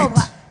buteye made.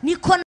 ubwoba.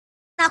 Niko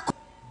nako,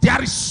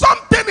 There is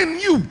something in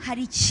you.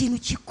 hari ikintu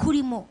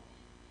kikurimo,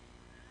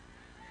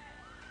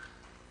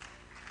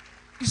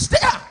 It's there.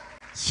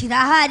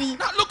 kirahari.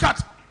 Now look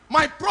at,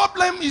 my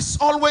problem is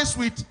always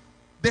with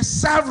the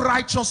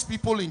self-righteous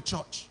people in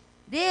church.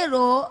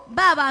 Rero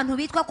ba bantu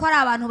bitwa ko ari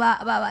abantu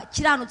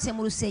bakiranutse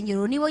mu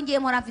rusengero nibo ngiye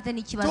mpora mfite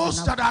n'ikibazo Those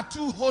nabo. that are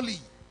too holy,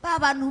 Ba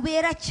bantu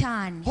bera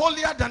cyane,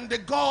 holier than the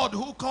God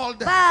who called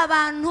them. ba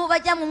bantu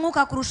bajya mu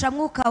mwuka kurusha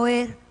mwuka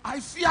wera, I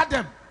fear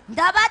them.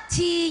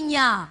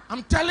 ndabatinya.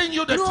 I'm telling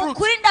you the Ni truth.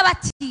 ukuri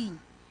ndabatinya.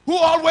 Who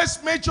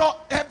always measure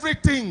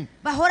everything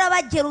Bahora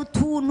bagera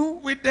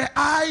utuntu with the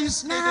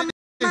eyes, N'amaso.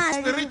 the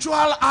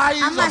spiritual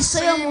eyes of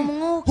Amaso yo seeing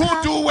mu who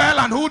mwuka. do well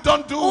and who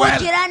don't do well.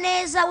 ugira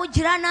neza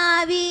ugira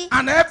nabi,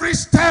 And every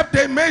step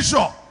they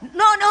measure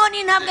noneho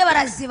n'intambwe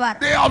barazibara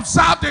They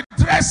observe the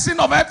dressing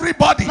of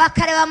everybody.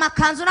 bakareba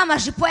amakanzu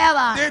n'amajipo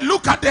y'abantu They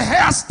look at the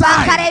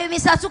hairstyle bakareba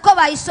imisatsi uko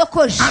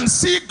bayisokoje and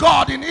see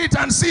God in it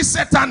and see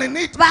Satan in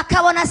it.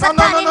 bakabona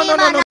satani no,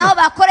 n'imana aho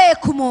bakoreye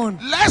ku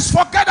muntu Let's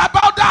forget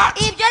about that.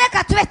 ibyo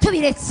reka tube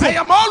tubiretse I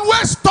am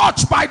always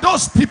touched by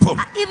those people.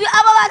 ibyo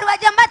abo bantu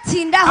bajya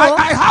mbatindaho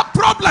I have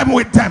problem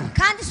with them.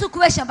 kandi si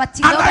ukubeshya And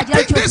mbatindaho I bagira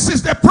think icyo this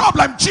is the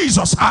problem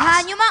Jesus has.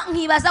 hanyuma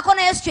nkibaza ko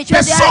na Yesu icyo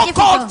The kibazo yari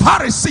so-called agifite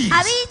Pharisees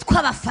abitwa who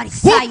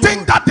abafarisayo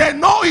think that they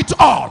know it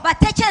all,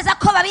 batekereza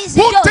ko babizi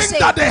who byose think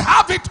that they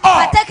have it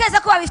all,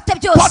 batekereza ko babifite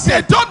but byose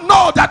they don't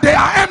know that they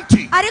are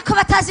empty. ariko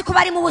batazi ko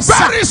bari mu busa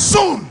Very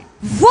soon,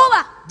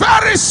 vuba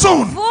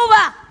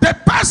the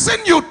person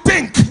you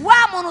think wa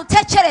muntu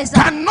utekereza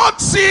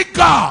cannot see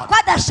God ko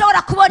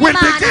adashobora kubona will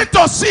imana begin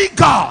to see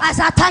God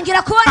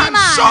azatangira kubona and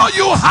show imana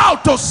you how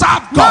to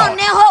serve God.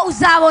 noneho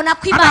uzabona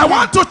ko And I imana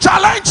want to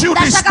challenge you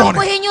this ndashaka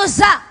morning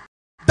kuhinyuza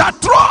that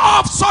throw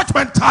off such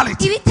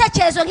mentality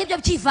ibitekerezo nk'ibyo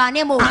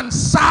byivanemo and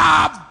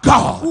serve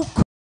God.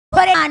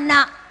 ukore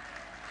imana.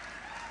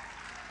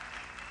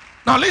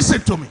 Now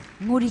listen to me.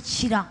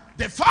 nkurikira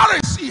The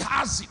Pharisee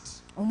has it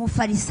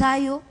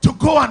umufarisayo to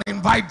go and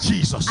invite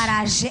Jesus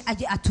araje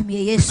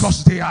atumiye Yesu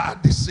because they are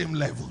at the same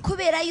level.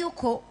 kubera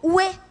yuko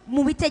we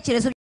mu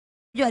bitekerezo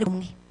byo ari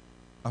kumwe.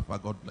 Papa,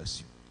 God bless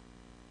you.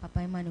 Papa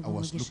Imana I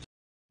was igumugisha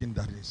looking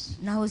that is.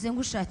 nahoze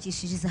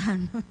ngushakishiriza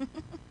hano.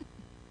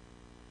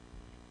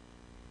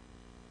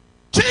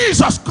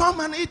 Jesus, come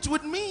and eat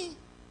with me.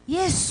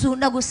 Yesu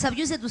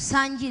ndagusabye uze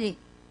dusangire.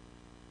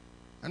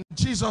 And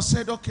Jesus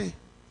said, okay.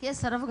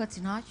 Yesu aravuga ati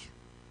ntacyo.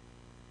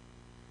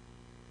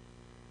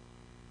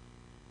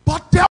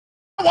 But there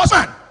was a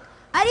man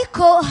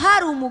ariko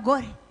hari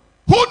umugore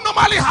who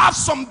normally have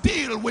some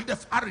deal with the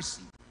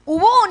Pharisee.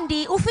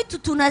 ubundi ufite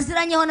utuntu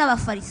aziranyeho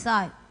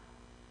n'abafarisayo.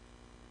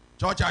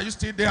 George, are you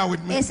still there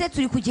with me? ese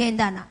turi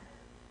kugendana?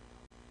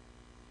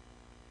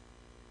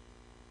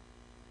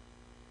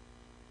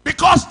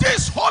 Because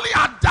these holy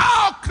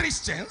adult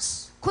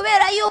Christians,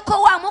 kubera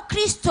yuko wa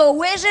mukristo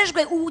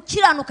wejejwe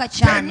ukiranuka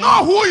they cyane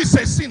know who is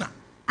a sinner.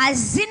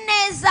 azi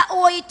neza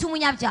uwo yita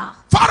umunyabyaha.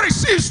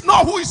 Pharisees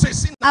know who is a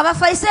sinner.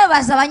 abafarisayo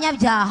bazi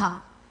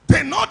abanyabyaha.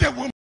 They know the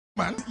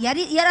woman,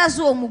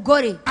 yarazi uwo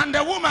mugore and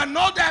the woman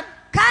know them.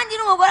 kandi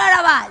n'umugore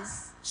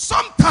arabazi.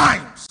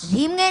 Sometimes,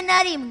 rimwe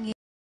na rimwe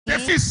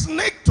if he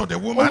sneak to the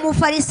woman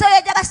umufarisayo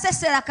yajya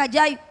agasesera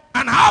akajyayo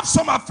and have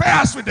some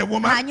affairs with the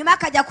woman, hanyuma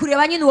akajya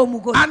kureba nyine uwo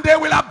mugore and they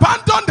will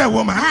abandon the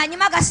woman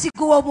hanyuma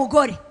agasiga uwo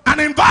mugore and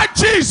invite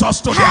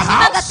Jesus to their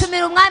hanyuma house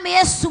agatumira umwami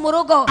Yesu mu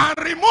rugo and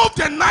remove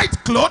the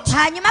night clothes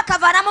hanyuma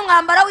akavanamo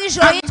umwambaro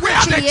w'ijoro and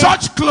wear the yitwikiriye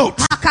church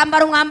clothes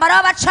akambara umwambaro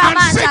and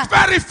w'abacamanza sit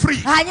very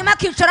free hanyuma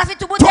akicara afite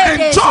to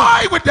umudendezo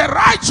enjoy with the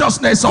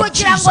righteousness of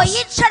kugira ngo Jesus.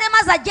 yicare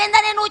maze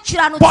agendane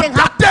n'ukiranutse But nka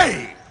that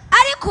day,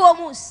 ariko uwo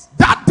munsi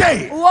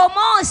uwo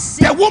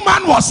munsi, the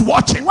woman was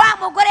watching. wa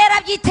mugore When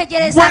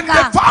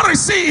yarabyitegerezaga the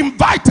Pharisee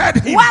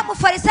invited him, wa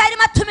mufarisayo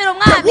arimo atumira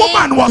the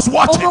woman umwami was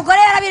watching. umugore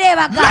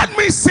yarabirebaga. Let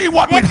me see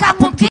what will reka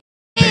happen to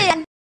nkubwire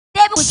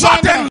ndebe ugende.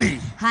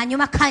 Suddenly,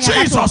 hanyuma akanya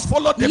Jesus gato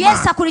followed the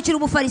Yesu man akurikira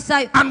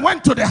umufarisayo and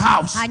went to the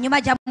house. hanyuma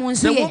ajya mu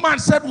nzu The ye. woman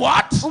said,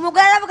 what?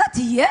 umugore aravuga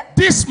ati ye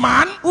This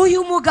man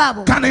uyu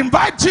mugabo can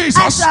invite Jesus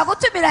ashobora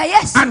gutumira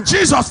Yesu and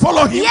Jesus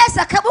follow him. Yesu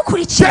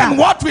akamukurikira. Then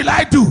what will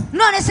I do?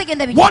 none se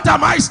genda bigenda. What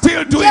am I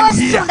still doing Yewe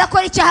here?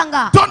 ndakora iki aha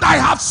ngaha? Don't I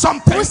have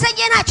something? Use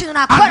ngiye nta kintu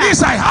At nakora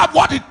least I have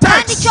what it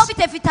kandi takes. icyo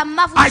mfite mfite I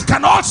amavuta.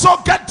 can also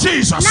get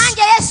Jesus.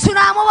 nanjye Yesu I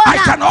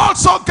namubona can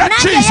also get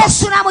nanjye Jesus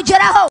Yesu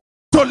namugeraho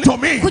to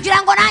me.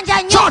 kugira ngo nanjye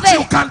Church, you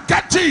anyumve. can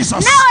get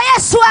Jesus. nawe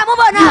Yesu You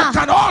wamubona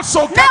can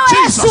also get nawe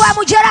Yesu Jesus.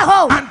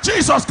 wamugeraho And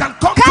Jesus can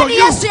come to kandi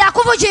you. Yesu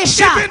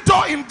yakuvugisha Even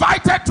though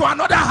invited to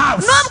another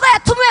house, nubwo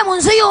yatumiwe mu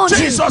nzu y'undi.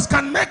 Jesus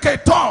can make a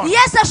turn.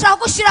 Yesu ashobora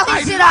gushyiraho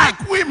I inzira.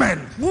 like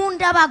women.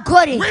 nkunda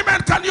abagore.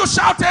 Women, can you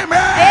shout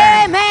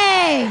amen?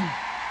 amen.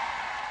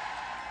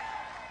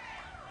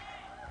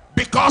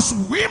 Because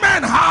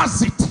women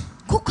has it.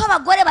 kuko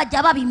abagore bajya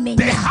They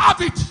babimenya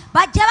have it.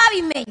 bajya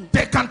babimenya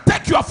They can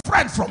take your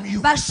friend from you.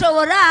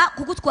 bashobora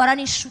kugutwara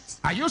n'inshuti.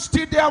 Are you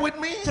still there with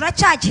me?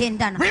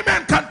 turacyagendana.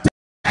 Women can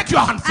take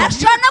your hand from you.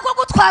 ashobora no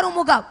kugutwara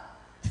umugabo.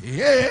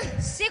 Yeah.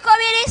 siko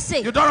biri se.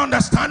 You don't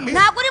understand me?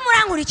 ntabwo urimo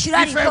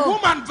urankurikira If a ariko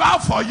woman vow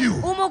for you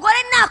umugore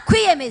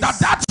nakwiyemeza that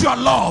that's your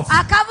love,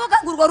 akavuga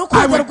ngo urwo I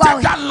rukundo will rwawe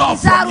take that love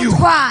from you.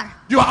 nzarutwara.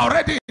 You are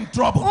already in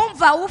trouble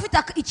umva uba ufite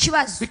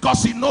ikibazo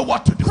because you know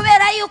what to do.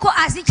 kubera yuko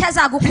azi icyo He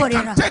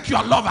azagukorera. can take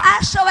your lover.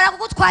 ashobora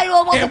kugutwarira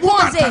uwo A muntu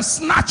woman ukunze. can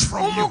snatch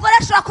from you. umugore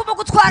ashobora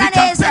kumugutwara He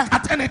can neza. take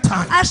at any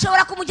time.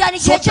 ashobora kumujyana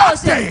So igihe that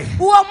cyose. day,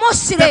 uwo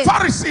munsi The rero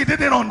Pharisee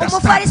didn't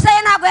understand.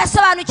 umufarisayo ntabwo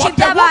yasobanukiwe But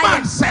the ibyabaye.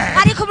 woman said,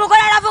 ariko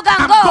umugore aravuga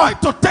I'm ngo going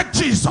to take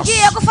Jesus.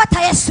 ngiye gufata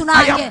Yesu I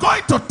nanjye. am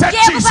going to take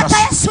ngiye gufata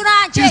Jesus. Yesu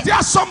nanjye. Is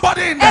there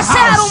somebody in the ese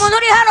hari house umuntu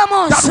uri hano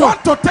mu that nzu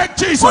want to take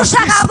Jesus?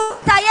 ushaka This?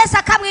 gufata Yesu You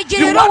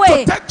akamwigirira want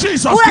uwe? to take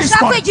Jesus this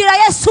urashaka morning? kwigira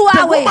Yesu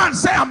The wawe? woman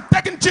say, I'm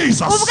taking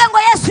Jesus. uvuge ngo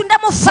Yesu So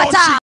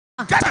ndamufata.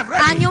 Get them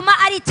ready. hanyuma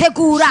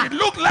aritegura She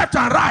look left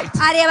and right.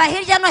 areba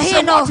hirya no Say,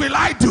 hino what will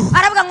I do?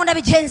 aravuga ngo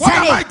ndabigenza What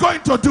am I nte going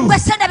to do?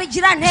 wese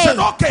ndabigira He said,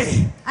 nte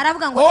okay.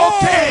 aravuga ngo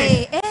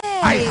Okay.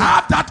 I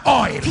have that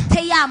oil.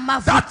 mfite ya That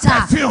mavuta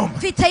perfume.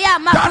 mfite ya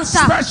That mavuta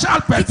special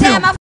mfite ya perfume.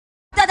 mavuta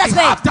I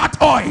adaswe have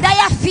that oil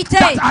ndayafite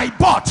that I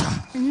bought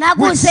with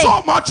naguze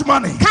so much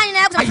money. kandi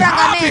nayaguze I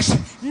amafaranga have menshi it.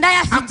 I'm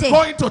ndayafite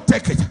going to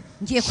take it.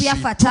 ngiye She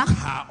kuyafata took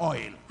her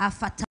oil.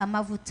 afata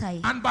amavuta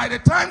ye And by the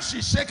time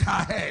she shake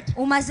her head,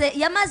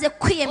 yamaze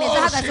kwiyemeza oh,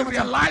 ahagaze she mu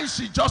realized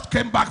she just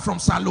came back from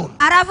salon.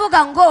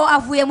 aravuga ngo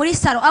avuye muri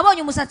salo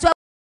abonye umusatsi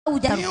we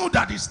ujya Knew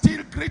that it's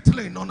still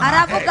glittering on her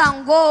aravuga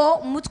head. ngo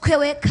umutwe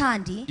we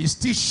kandi It's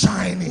still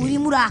shining. uri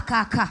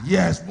murakaka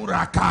Yes,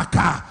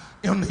 murakaka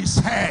on his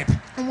head,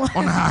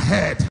 on her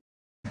head.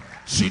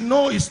 She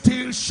knows it's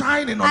still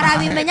shining on her head.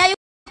 arabimenya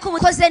yuko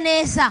umukoze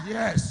neza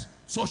Yes.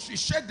 So she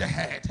shake the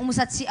head.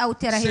 umusatsi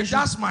awutera Say, hejuru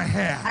that's my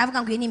hair.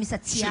 aravuga ngo iyi ni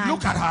imisatsi She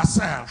look yanjye at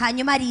herself.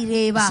 hanyuma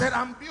arireba Said,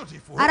 I'm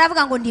beautiful.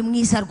 aravuga ngo ndi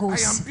mwiza I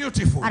rwose am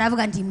beautiful.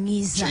 aravuga ndi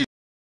mwiza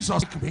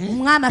Jesus like me.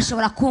 umwami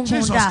ashobora Jesus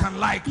kunkunda can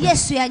like me.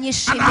 yesu And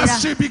yanyishimira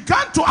as she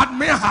began to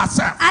admire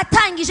herself,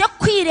 atangije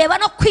kwireba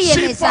no she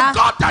kwiyemeza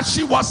forgot that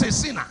she was a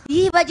sinner.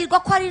 yibagirwa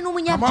ko ari Come on,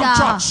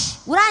 n'umunyabyaha church.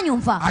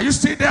 uranyumva Are you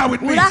still there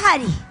with me?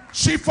 urahari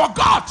She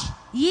forgot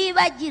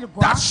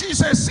yibagirwa that she's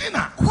a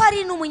sinner, ko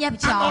ari an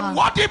n'umunyabyaha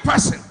unworthy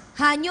person,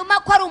 hanyuma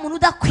ko ari umuntu an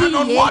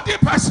udakwiriye unworthy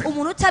person,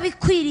 umuntu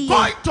utabikwiriye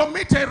going to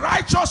meet a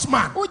righteous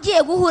man.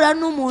 ugiye guhura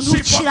n'umuntu She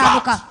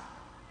ukiranuka forgot,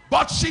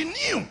 but she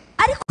knew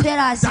ariko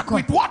yari azi that ko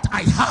with what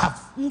I have,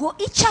 ngo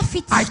icyo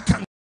afite I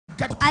can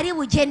get. ari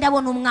bugende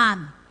abona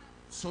umwami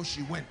So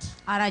she went.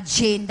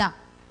 aragenda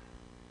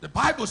The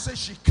Bible says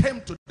she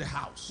came to the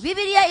house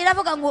bibiliya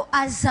iravuga ngo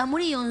aza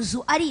muri iyo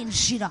nzu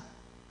arinjira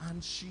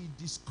and she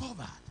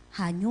discovered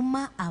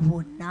hanyuma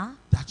abona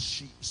that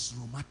she is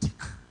rheumatic.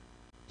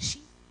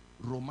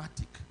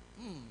 Rheumatic.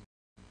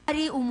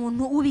 ari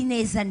umuntu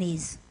w'ibineza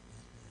neza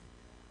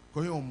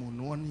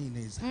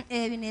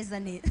bineza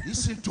neza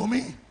Listen to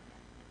me.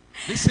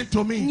 Listen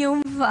to me.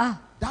 nyumva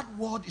That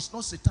word is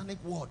not satanic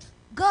word.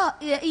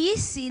 iyi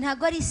si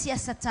ntabwo ari isi ya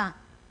satani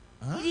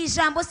iri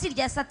jambo si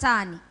irya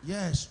satani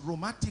Yes,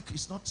 romantic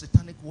is not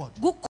satanic word.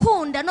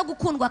 gukunda no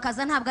gukundwa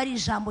akaza ntabwo ari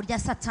ijambo rya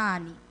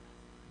satani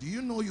Do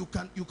you know you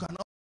can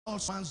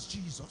also dance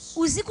Jesus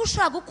uzi ko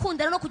ushobora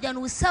gukundana no kujyana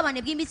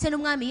ubusabane bwimbitse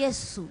n'umwami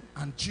yesu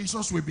and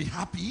Jesus will be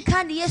happy?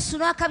 kandi yesu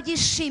nawe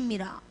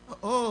akabyishimira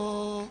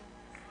Oh,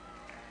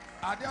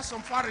 are there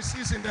some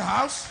Pharisees in the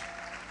house?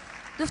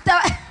 dufite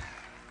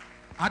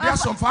Are there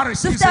some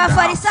Pharisees in dufite the house?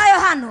 abafarisayo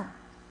hano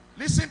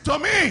Listen to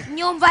me.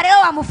 nyumva rero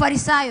wa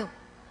mufarisayo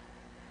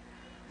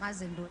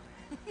maze ndore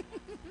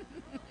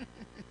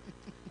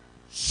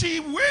She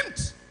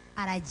went,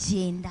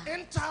 aragenda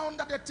enter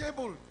under the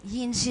table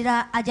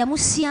yinjira ajya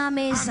munsi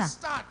y'ameza and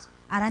start.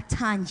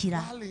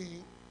 aratangira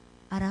Darling,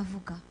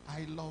 aravuga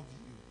I love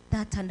you.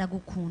 data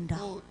ndagukunda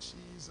Oh,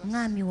 Jesus,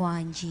 mwami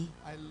wanjye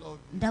I love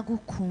you.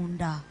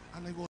 ndagukunda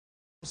And I was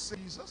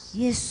saying, Jesus,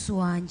 yesu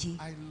wanjye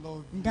I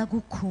love you.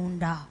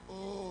 ndagukunda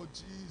Oh,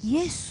 Jesus,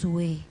 yesu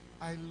we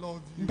I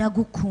love you.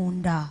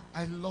 ndagukunda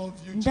I love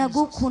you, Jesus.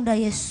 ndagukunda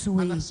yesu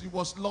And we as he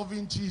was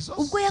loving Jesus,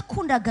 ubwo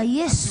yakundaga as he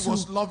yesu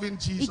was loving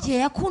Jesus, igihe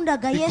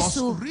yakundaga because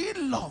yesu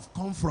real love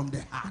comes from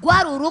the heart.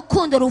 rwari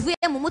urukundo ruvuye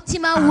mu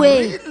mutima And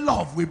we real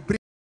love will bring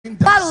rwari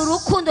that.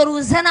 urukundo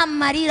ruzana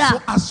amarira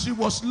So as she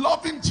was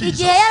loving Jesus,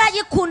 igihe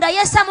yaragikunda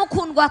yesu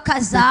amukundwa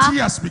akaza the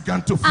tears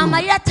began to flow.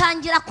 amarira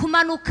atangira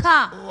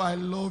kumanuka Oh, I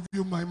love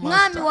you, my mwami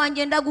master.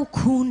 wanjye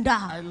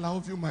ndagukunda I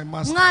love you, my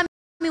master. mwami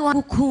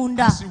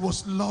wagukunda As he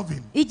was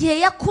loving, igihe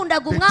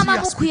yakundaga The umwami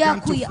tears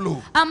began to amukuyakuya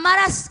flow.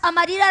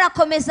 amarira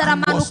arakomeza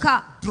and was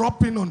aramanuka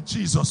dropping on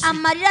Jesus' feet.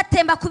 amarira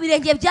atemba ku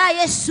birenge bya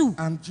yesu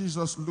And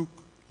Jesus looked.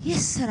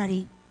 yesu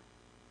arareba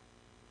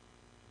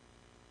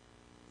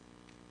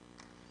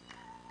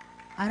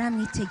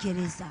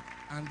aramwitegereza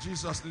And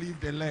Jesus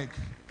lifted the leg.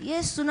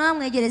 yesu nawe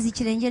amwegereza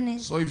ikirenge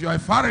neza So if you are a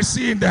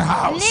Pharisee in the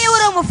house, niba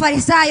uri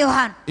umufarisayo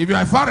hano if you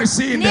are a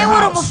Pharisee in the niba uri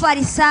house,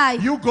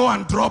 umufarisayo you go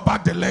and draw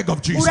back the leg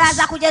of Jesus.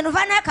 uraza kugenda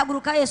uvanayo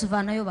akaguru ka yesu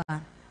uvanayo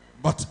bantu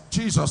But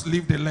Jesus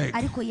lifted the leg.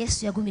 ariko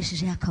yesu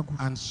yagumishijeho akaguru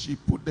And she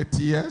put the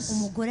tears.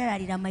 umugore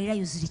ararira amarira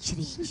yuzura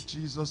ikirenge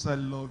Jesus, I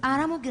love you.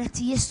 aramubwira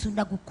ati yesu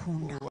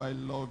ndagukunda Oh, I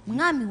love you.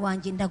 mwami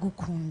wanjye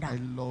ndagukunda I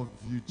love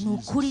you, ni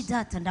ukuri Jesus.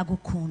 data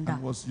ndagukunda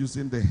And was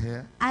using the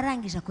hair,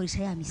 arangije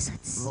akoresha ya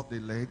misatsi rub the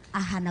leg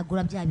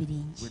ahanagura bya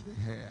birenge with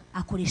the hair.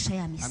 akoresha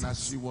ya And as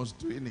misatsi she was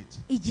doing it,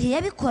 igihe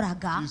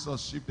yabikoraga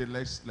Jesus shifted the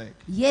next leg.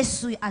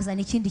 yesu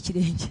azana ikindi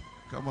kirenge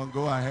Come on,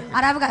 go ahead.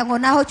 aravuga ngo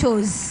naho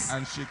cyose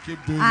And she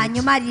kept doing it.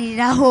 hanyuma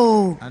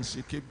aririraho And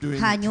she kept doing it.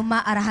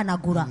 hanyuma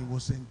arahanagura And he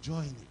was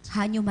enjoying it.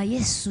 hanyuma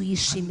yesu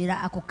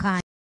yishimira ako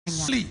kanya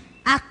Sleep.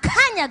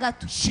 akanya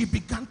gato She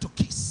began to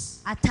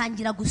kiss.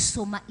 atangira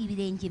gusoma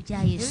ibirenge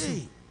bya yesu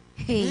Hey,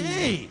 Hey.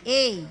 hey,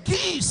 Hey.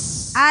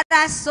 kiss.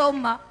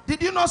 arasoma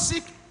Did you not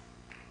see?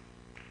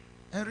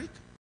 Eric,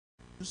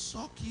 you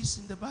saw kiss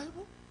in the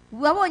Bible?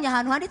 wabonye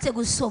ahantu handitse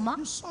gusoma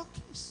You saw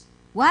kiss.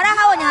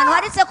 warahabonye ahantu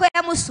handitse ko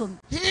yamusomye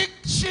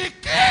She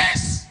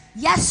kissed.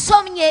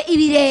 yasomye She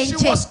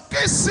ibirenge was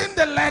kissing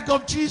the leg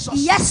of Jesus.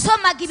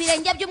 yasomaga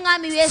ibirenge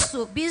by'umwami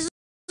Yesu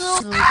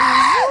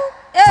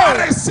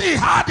Pharisee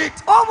had it.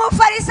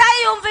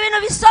 umufarisayo yumva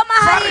ibintu bisoma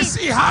hari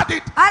Pharisee had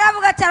it.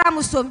 aravuga ati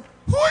aramusomye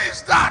Who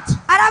is that?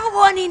 aravuga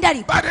uwo ninde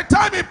ariko By the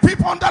time he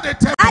peeped under the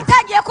table,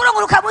 atangiye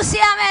kurunguruka munsi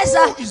y'ameza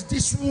who is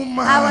this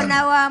woman?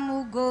 abona wa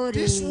mugore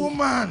This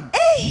woman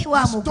wa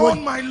has mugore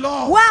done my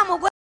Lord. wa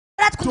mugore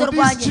atwundo To this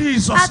rwanjye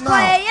Jesus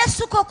atwaye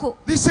Yesu koko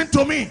Listen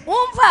to me.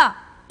 umva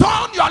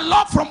Turn your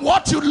love from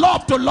what you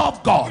love to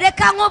love God.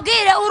 reka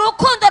nkubwire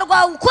urukundo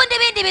rwawe ukunda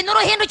ibindi bintu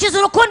uruhindukiza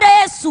urukundo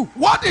Yesu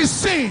What is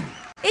sin?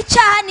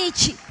 icyaha ni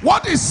iki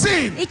What is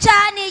sin?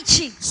 icyaha ni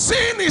iki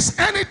Sin is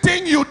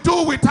anything you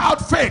do without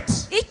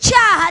faith.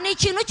 icyaha ni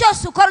ikintu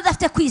cyose ukora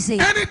udafite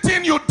kwizera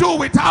Anything you do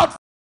without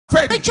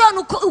faith. icyo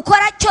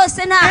ukora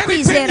cyose nta Anything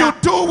you kwizera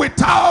do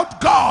without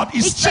God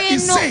is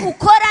ikintu sin.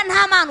 ukora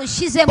nta mpano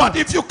ushyizemo But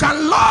if you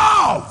can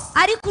love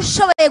ariko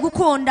ushoboye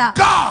gukunda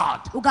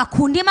God,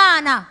 ugakunda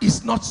Imana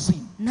it's not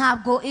sin.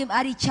 ntabwo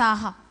ari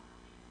icyaha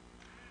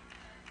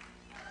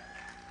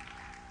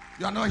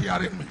You are not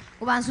hearing me.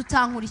 ubanza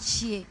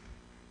utankurikiye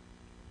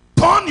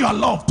Turn your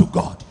love to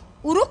God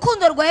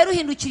urukundo rwawe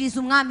ruhindukiriza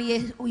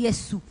umwami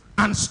Yesu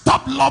and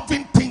stop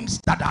loving things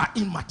that are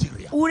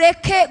immaterial.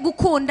 ureke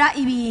gukunda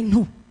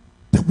ibintu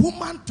The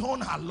woman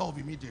turned her love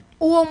immediately.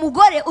 uwo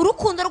mugore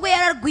urukundo rwe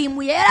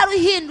yararwimuye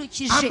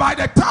yararuhindukije And by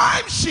the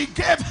time she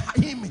gave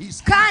him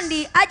his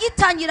kandi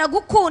agitangira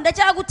gukunda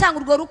cyangwa gutanga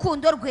urwo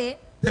rukundo rwe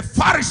the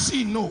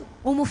Pharisee knew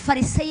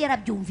umufarisayo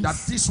that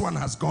yarabyumvise this one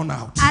has gone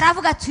out.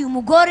 aravuga ati uyu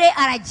mugore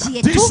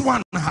aragiye This tu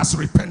one has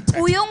repented.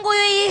 uyu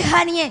nguyu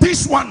yihannye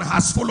This one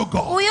has followed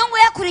God. uyu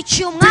nguyu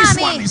yakurikiye This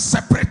one umwami is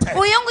separated.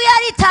 uyu nguyu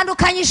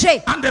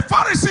yaritandukanyije And the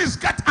Pharisees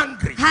get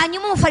angry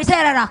hanyuma umufarisayo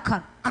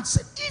ararakara and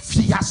said, if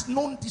he has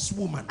known this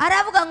woman,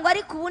 aravuga ngo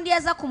ariko ubundi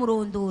yaza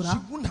kumurondora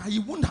he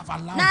wouldn't have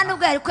allowed nta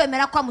nubwo her yari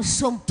kwemera ko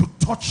amusoma to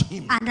touch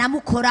him.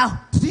 anamukoraho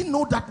Did he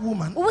know that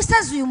woman?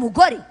 ubusazi uyu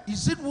mugore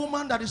Is it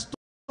woman that is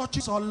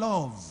touches or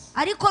love?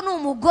 ariko ni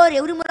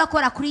umugore urimo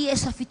urakora kuri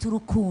Yesu afite I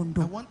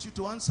urukundo want you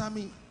to answer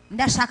me.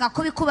 ndashaka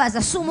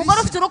kubikubaza si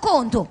umugore ufite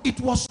urukundo It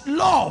was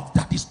love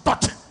that is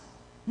touching.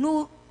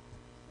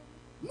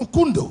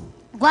 Nukundo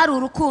rwari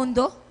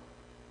urukundo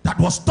that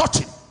was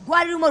touching.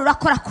 rwari rurimo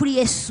rurakora kuri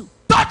Yesu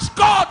Touch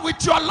God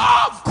with your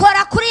love.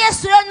 kora kuri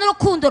Yesu rero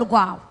n'urukundo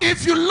rwawe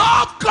If you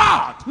love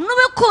God,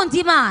 n'ubikunda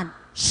Imana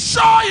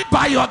show it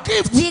by your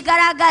gift.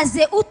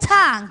 bigaragaze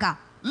utanga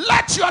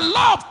Let your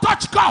love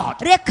touch God.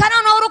 reka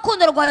noneho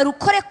urukundo rwawe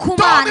rukore ku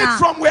Turn it Mana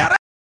from wherever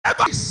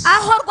it is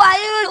aho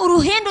rwari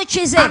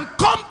uruhindukize and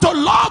come to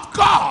love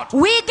God.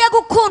 wige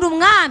gukunda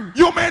umwami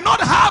You may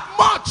not have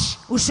much,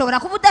 ushobora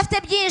kuba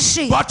udafite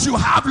byinshi but you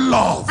have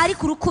love.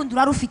 ariko urukundo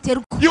urarufite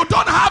rwo You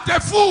don't have the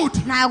food,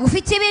 ntabwo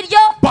ufite ibiryo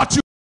but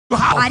you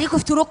have. ariko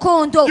ufite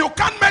urukundo You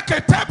can't make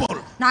a table,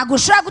 ntabwo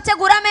ushobora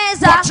gutegura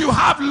ameza but you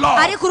have love.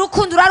 ariko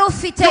urukundo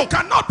urarufite You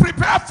cannot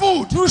prepare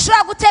food,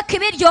 ntushobora guteka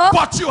ibiryo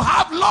but you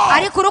have love.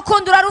 ariko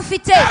urukundo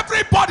urarufite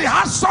Everybody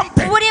has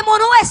something buri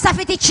muntu wese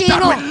afite that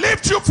ikintu will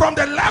lift you from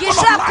the level of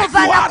gishobora life you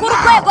kuvana ku are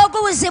rwego now.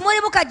 rw'ubuzima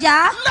urimo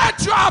ukajya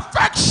Let your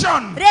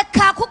affection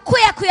reka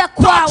kukuyakuya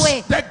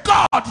kwawe touch the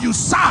God you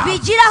serve.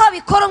 bigira aho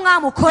bikora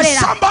umwami Is ukorera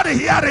somebody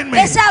hearing me?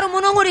 ese hari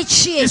umuntu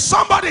unkurikiye Is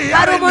somebody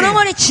hari hearing umuntu me?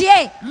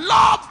 unkurikiye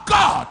Love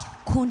God.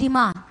 kunda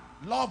Imana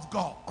Love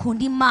God.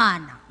 kunda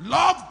Imana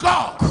Love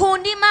God.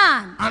 kunda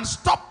Imana And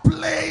stop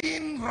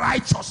playing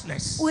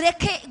righteousness.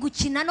 ureke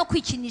gukina no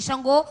kwikinisha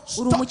ngo uri Stop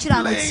playing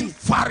umukiranutsi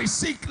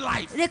Pharisaic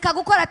life. reka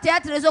gukora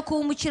teatire zo kuba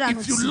If you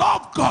umukiranutsi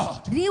love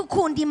God, niba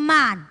ukunda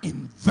Imana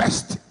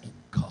invest in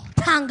God.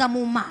 tanga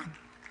mu Mana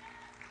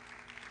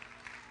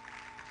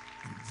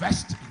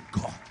Invest in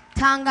God.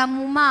 tanga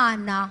mu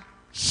Mana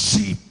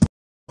She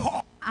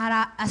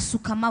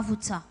asuka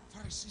amavuta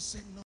Pharisees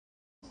said no.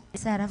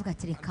 Yesu aravuga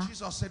ati reka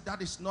Jesus said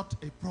that is not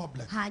a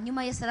problem.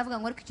 hanyuma Yesu aravuga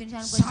ngo ariko icyo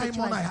ntabwo ari cyo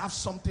Simon, I kibazo have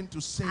something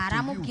to say to you.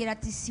 aramubwira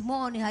ati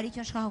Simoni hari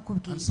icyo nshaka And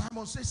kukubwira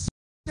Simon says,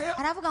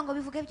 aravuga ngo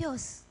bivuge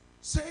byose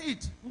say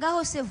it.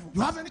 ngaho se vuga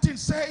You have anything,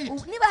 say it.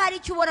 niba hari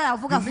icyo ubona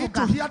yavuga You need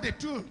to vuga hear the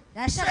tune.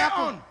 Say Urashaka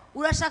ko- on.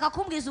 urashaka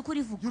kumbwiza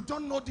ukuri vuga You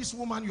don't know this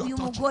woman you are uyu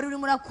touching. mugore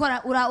urimo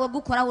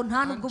uragukoraho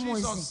nta And nubwo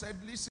Jesus umuzi said,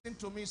 listen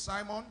to me,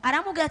 Simon.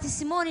 aramubwira ati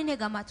Simoni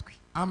ntega amatwi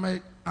I'm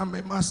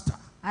a master.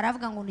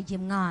 aravuga ngo nijye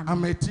mwana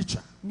I'm a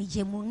teacher.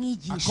 nijye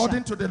mwigisha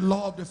According to the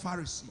law of the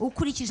Pharisee,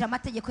 ukurikije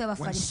amategeko when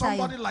y'abafarisayo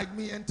somebody like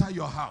me enter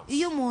your house,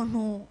 iyo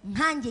umuntu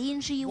nkanjye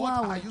yinjiye what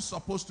are iwawe you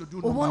supposed to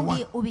do? Number ubundi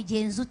one,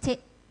 ubigenza ute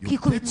you give me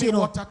kwikubitiro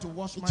water to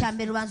wash my icya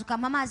mbere feet. ubanza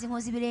ukampa amazi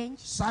nkoza ibirenge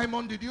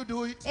Simon, did you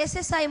do it?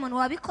 ese Simon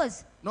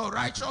wabikoze No,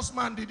 righteous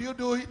man, did you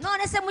do it?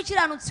 none se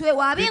mukiranutsi we Did you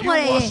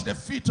wabinkoreye wash the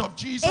feet of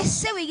Jesus?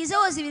 ese wigize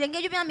woza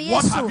ibirenge by'umwami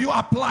What Yesu have you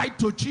applied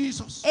to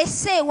Jesus?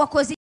 ese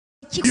wakoze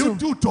iki You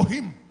do to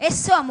him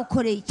ese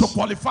wamukoreye to iki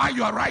qualify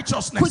your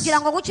righteousness.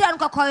 kugira ngo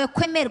gukiranuka kwawe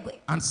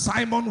kwemerwe And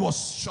Simon was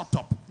shut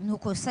up.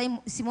 nuko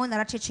Simoni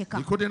araceceka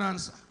He couldn't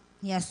answer.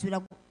 ntiyasubira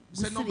He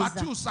said, number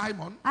gusubiza two,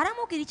 Simon,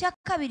 aramubwira icya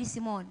kabiri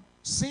Simoni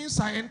since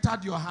I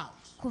entered your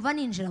house, kuva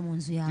ninjira mu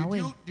nzu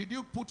yawe did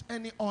you put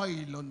any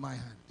oil on my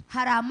hand?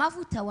 hari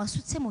amavuta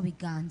wasutse mu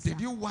biganza. Did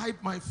you wipe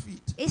my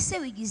feet? Ese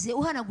wigize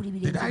uhanagura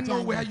Did ibirenge I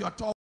know where byanjye? you are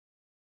talking?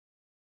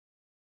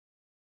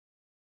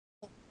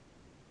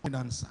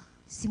 Answer.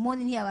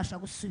 Simoni ntiyabasha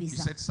He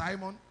gusubiza. said,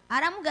 Simon,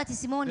 Aramuga ati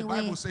Simoni the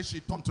we, Bible says she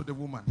turned to the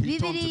woman. He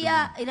turned to the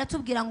Bibiliya woman.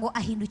 iratubwira ngo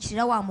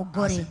ahindukirira wa As he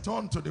mugore.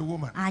 turned to the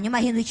woman, Hanyuma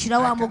ahindukirira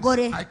wa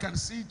mugore. I can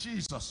see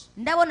Jesus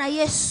Ndabona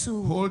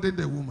Yesu holding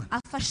the woman.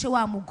 afashe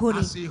wa mugore.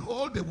 As he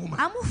hold the woman,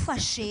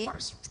 Amufashe.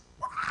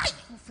 why?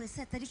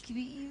 Mufurese atari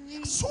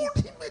kibi. Sold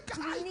him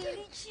again.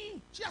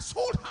 Iki. She has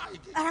sold her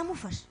again.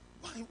 Aramufashe.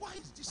 Why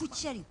is this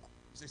Kuki man? ariko?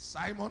 He says,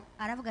 Simon,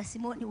 Aravuga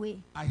Simoni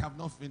we, I have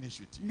not finished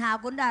with you.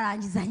 ntago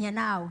ndarangizanya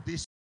nawe.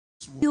 This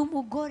Uyu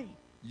mugore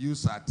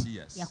use her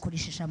tears.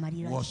 yakoresheje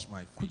amarira ye Wash my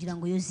feet. kugira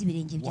ngo yoze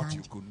ibirenge What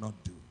you byanjye. could not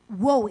do.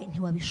 Wowe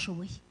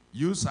ntiwabishoboye.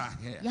 Use her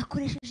hair.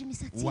 Yakoresheje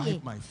imisatsi ye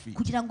Wipe my feet.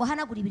 kugira ngo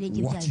ahanagure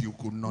ibirenge What byanjye. you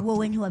could not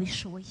Wowe do.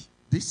 ntiwabishoboye.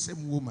 This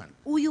same woman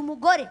Uyu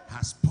mugore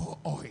has poured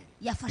oil.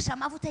 yafashe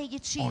amavuta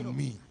y'igiciro On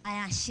me.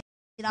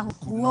 ayanshyiraho.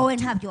 Could not Wowe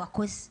do. ntabyo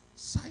wakoze.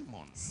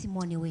 Simon,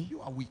 Simoni we,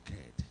 you are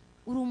wicked.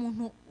 uri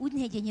umuntu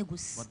w'intege nke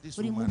gusa, But this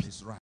uri woman mubi.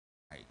 is right.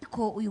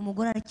 Ariko uyu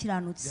mugore There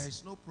arakiranutse.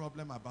 is no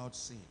problem about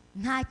sin.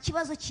 Nta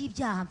kibazo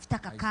cy'ibyaha mfite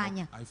aka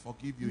kanya. I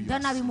forgive you your sin.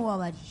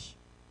 Ndanabimubabariye.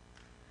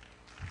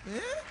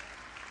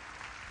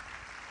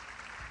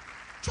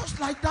 Just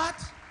like that.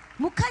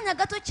 Mu kanya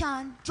gato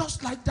cyane.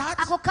 Just like that.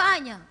 Ako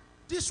kanya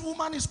This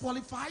woman is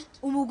qualified.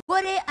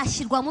 umugore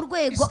ashyirwa mu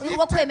Is rwego rwo lifted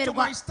to kwemerwa,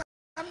 my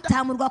standard.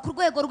 tamurwa ku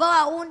rwego rwa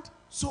wa wundi.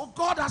 So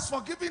God has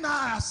forgiven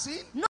her her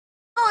sin.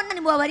 None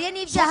nimubabariye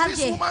So n'ibyaha this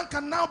bye. woman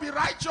can now be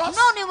righteous.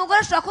 None uyu mugore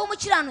ashobora kuba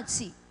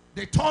umukiranutsi.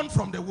 They turned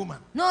from the woman.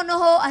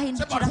 Noneho Say,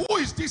 but ahindukira. who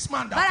is this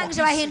man that Barangije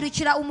forgives sin?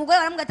 bahindukira umugore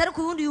baramubwira ati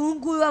ariko ubundi uyu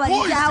nguyu ubabarira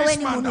Who is ibyaha we this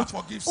ni man muntu that ki?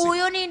 forgives sin?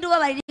 Uyu ninde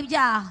ubabarira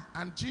ibyaha?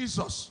 And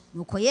Jesus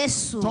Nuko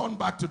Yesu turned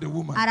back to the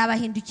woman.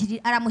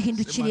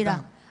 aramuhindukirira.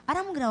 Say,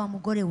 Aramubwira wa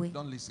mugore we,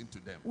 Don't listen to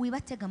them.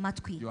 wibatega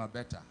amatwi, You are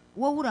better.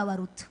 wowe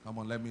urabaruta. Come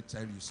on, let me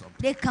tell you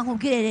something. Reka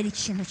nkubwire rero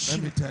ikintu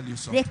Let me kimwe. tell you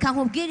something. Reka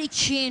nkubwire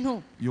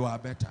ikintu. You are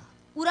better.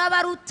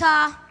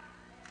 Urabaruta.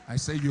 I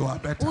say you are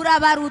better.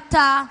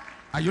 Urabaruta.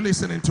 Are you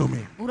listening to me?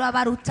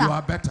 Urabaruta. You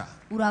are better.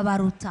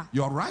 Urabaruta.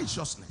 Your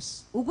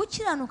righteousness,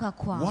 Ugukiranuka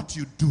kwawe, what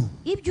you do,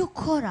 ibyo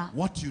ukora,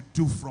 what you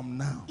do from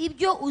now,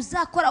 ibyo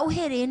uzakora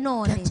uhereye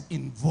none, get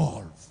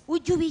involved.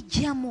 ujye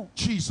ubijyamo.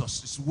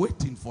 Jesus is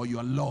waiting for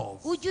your love.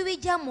 Ujye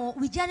ubijyamo,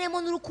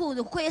 bijyanemo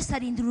n'urukundo, kuko Yesu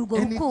arindira urwo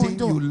Anything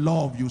rukundo. you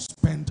love, you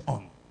spend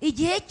on.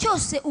 Igihe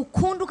cyose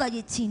ukunda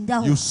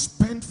ukagitindaho. You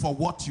spend for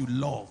what you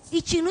love.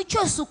 Ikintu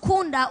cyose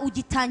ukunda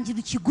ugitangira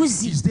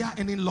ikiguzi. Is there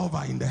any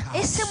lover in the house?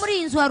 Ese muri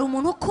iyi nzu hari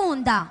umuntu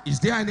ukunda? Is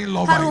there any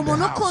lover Hari in the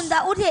umuntu house?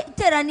 ukunda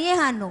uteraniye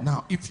hano?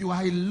 Now, if you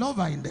are a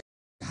lover in the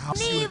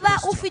house, you Niba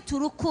question, ufite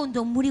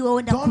urukundo muri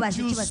wowe, don't ndakubaza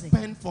you ikibazo.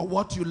 spend for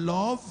what you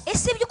love?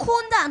 Ese ibyo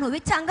ukunda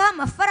ntubitangaho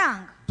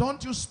amafaranga?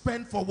 Don't you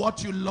spend for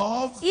what you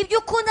love? Ibyo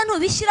ukunda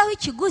ntubishyiraho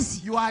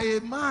ikiguzi? You are a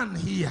man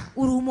here,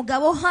 Uri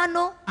umugabo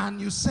hano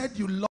and you said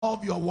you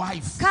love your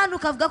wife. kandi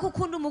ukavuga ko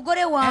ukunda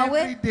umugore wawe,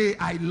 Every day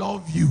I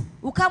love you.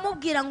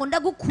 ukamubwira ngo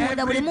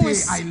ndagukunda buri Every day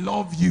munsi. I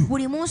love you.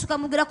 Buri munsi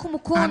ukamubwira ko And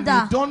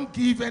umukunda, you don't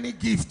give any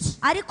gift.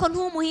 ariko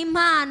ntumuhe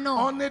impano.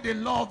 Only the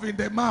love in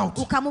the mouth.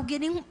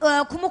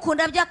 Ukamubwira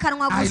kumukunda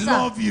by'akanwa I gusa.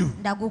 love you.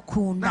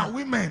 Ndagukunda. Now,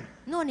 women,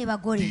 None do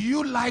bagore,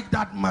 you like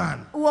that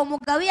man uwo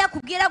mugabo iyo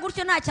akubwira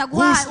gutyo ntacyo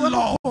aguha whose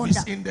love uragukunda?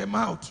 is in the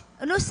mouth?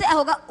 Nuse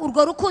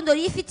urwo rukundo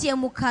yifitiye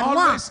mu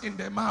kanwa, Always in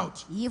the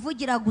mouth.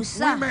 yivugira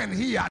gusa. Women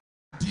here,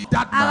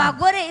 that man.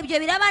 Abagore ibyo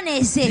Do you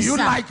birabanezeza.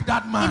 like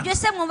that man Ibyo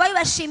se mwumva who will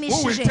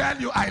bibashimishije?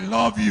 tell you I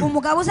love you?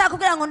 Umugabo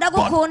uzakubwira ngo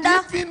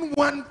ndagukunda, But even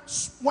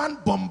one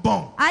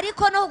bonbon,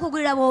 ariko no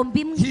kukugurira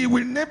bombi imwe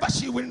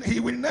he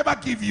will never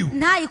give you.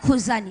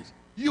 ntayikuzanire.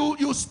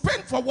 You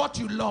spend for what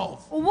you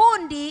love.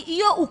 Ubundi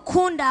iyo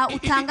ukunda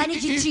utanga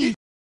n'igiciro.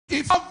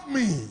 If you love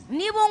me,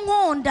 Niba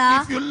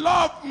unkunda, if you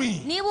love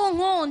me, niba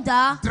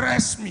unkunda,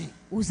 dress me.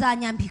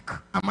 uzanyambika.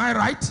 Am I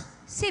right?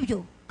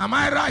 Sibyo? Am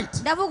I right?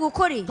 Ndavuga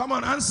ukuri. Come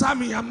on, answer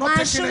me. I'm not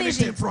taking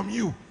anything from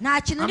you. Nta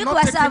kintu I'm ndi not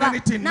taking kubasaba.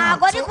 anything now.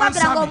 Ntabwo ari So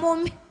kubabwira ngo answer me.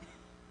 mumpe.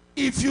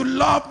 If you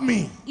love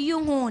me, Iyo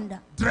unkunda,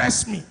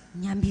 dress me.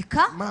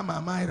 nyambika. Mama,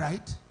 am I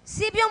right?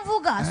 Sibyo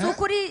mvuga, si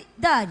ukuri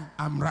dari.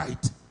 I'm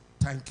right.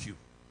 Thank you.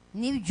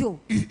 Nibyo.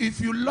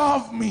 If you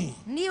love me,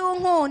 Niba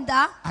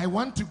unkunda, I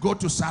want to go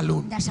to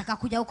salon. ndashaka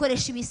kujya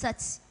gukoresha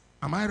imisatsi.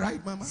 Am I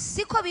right, Mama?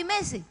 Siko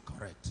bimeze?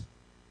 Correct.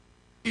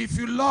 If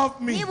you love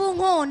me, Niba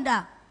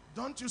unkunda,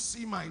 don't you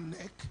see my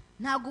neck?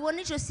 ntabwo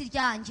ubona ijosi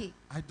ryanjye.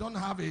 I don't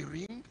have a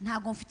ring.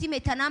 Ntabwo mfite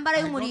impeta nambara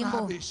I don't y'umurimbo.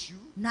 have a shoe.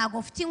 Ntabwo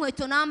mfite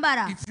inkweto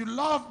nambara. If you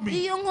love me,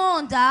 Iyo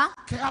unkunda,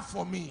 care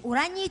for me.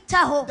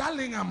 uranyitaho.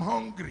 Darling, I'm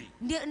hungry.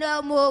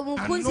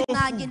 Mukunzi no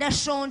mwanjye food.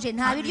 ndashonje,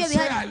 nta And you biryo say,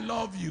 bihari. I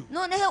love you.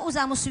 Noneho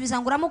uzamusubiza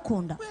ngo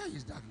uramukunda. Where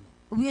is that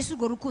love? Ubu Yesu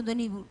urwo rukundo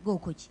ni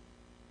bwoko ki?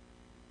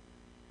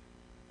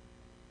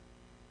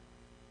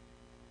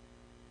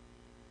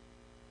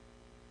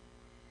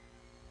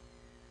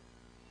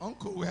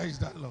 Uncle, where is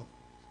that love?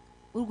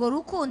 Urwo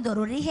rukundo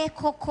rurihe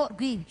koko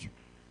rw'ibyo?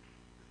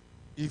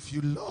 If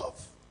you love,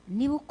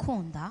 Niba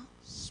ukunda,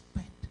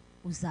 spend.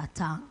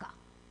 uzatanga.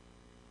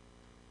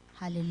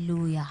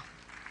 Hallelujah.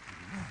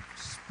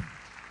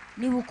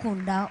 Niba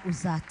ukunda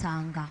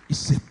uzatanga.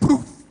 It's a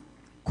proof.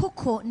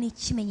 Kuko ni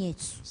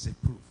ikimenyetso. It's a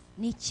proof.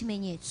 Ni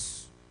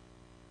ikimenyetso.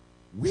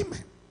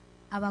 Women,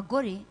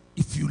 Abagore,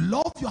 if you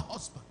love your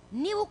husband,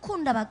 niba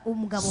ukunda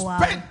umugabo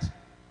wawe, spend.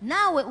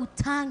 nawe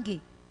utange.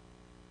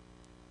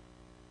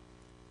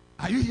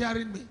 Are you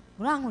hearing me?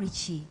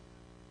 Urankurikiye?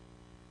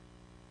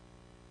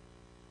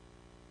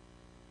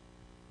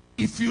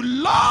 If you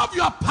love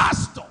your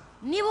pastor,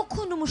 Niba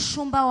ukunda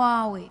umushumba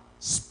wawe,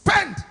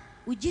 spend.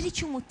 ugira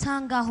icyo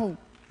umutangaho.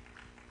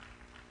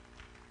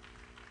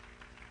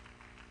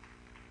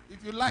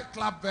 If you like,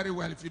 clap very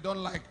well. If you don't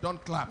like,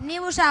 don't clap.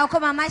 Niba ushaka ko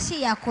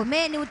amashyi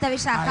yakome, niba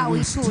utabishaka I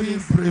will still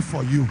witurize. pray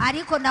for you.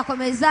 Ariko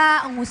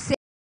ndakomeza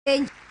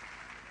ngusenge.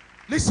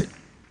 Listen,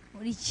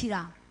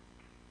 Urikira.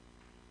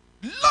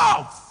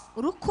 love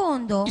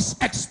Urukundo is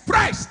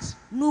expressed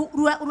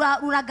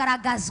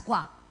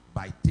ruragaragazwa,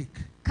 by take.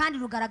 kandi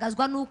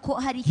rugaragazwa nuko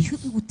hari icyo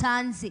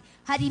utanze,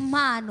 hari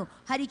impano,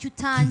 hari icyo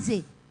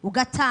utanze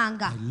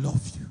ugatanga. I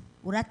love you.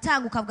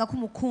 Uratanga ukavuga ko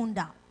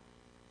umukunda.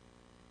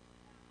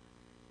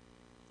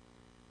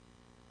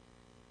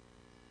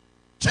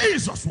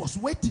 Jesus was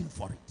waiting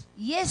for it.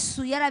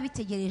 Yesu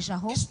yarabitegereje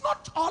aho. It's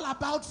not all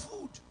about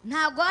food.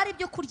 Ntabwo ari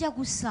ibyo kurya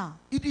gusa,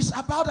 It is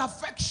about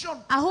affection.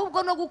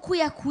 ahubwo no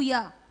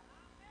gukuyakuya.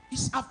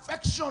 It's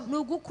affection. Ni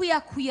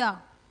ugukuyakuya.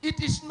 It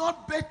is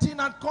not betting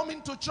and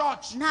coming to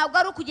church, Ntabwo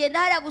ari ukugenda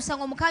hariya gusa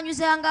ngo mukanya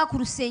uze ahangaha ku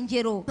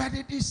rusengero, but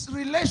it is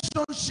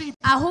relationship.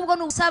 ahubwo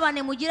ni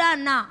ubusabane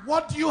mugirana.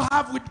 What do you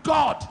have with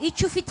God?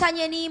 Icyo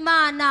ufitanye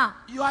n'Imana.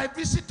 You are a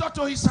visitor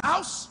to his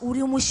house,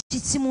 Uri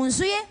umushyitsi mu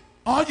nzu ye,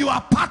 or you are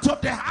part of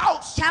the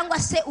house. cyangwa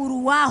se uri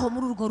uwaho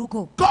muri urwo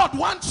rugo. God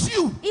wants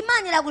you,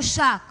 Imana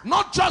iragushaka,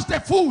 not just the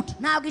food.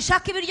 ntabwo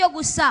ishaka ibiryo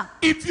gusa.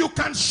 If you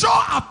can show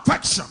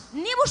affection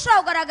Niba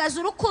ushobora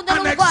kugaragaza urukundo and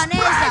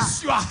n'ubugwaneza,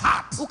 express your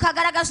heart,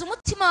 ukagaragaza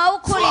umutima wawe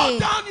flow ukoreye,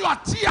 down your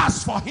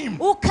tears for him.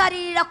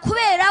 ukaririra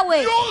kubera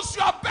we, Use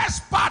your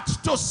best part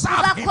to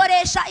serve him.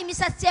 ugakoresha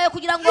imisatsi yawe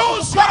kugira ngo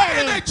Use your umukorere,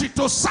 energy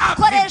to serve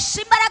him.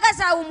 koresha imbaraga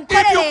zawe If you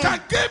umukorere.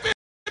 can give him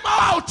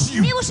out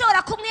you, Niba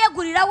ushobora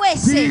kumwiyegurira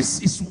wese,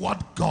 this is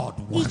what God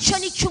icyo wants.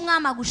 nicyo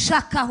umwami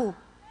agushakaho,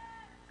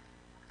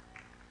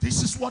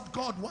 This is what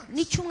God wants.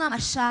 nicyo umwami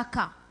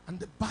ashaka. And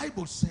the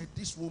Bible said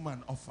this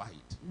woman offered.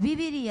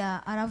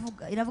 Bibiliya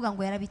iravuga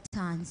ngo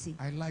yarabitanze.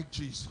 I like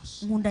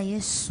Jesus. Nkunda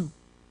Yesu.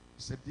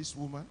 He said this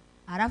woman,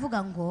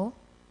 Aravuga ngo,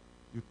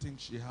 you think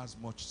she has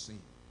much sin.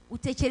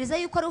 utekereza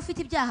yuko ari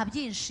ufite ibyaha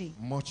byinshi,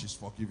 Much is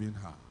forgiven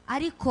her.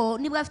 ariko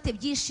niba afite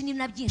byinshi ni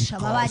na byinshi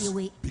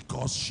ababariwe,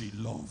 Because she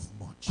loved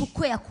much.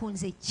 kuko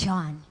yakunze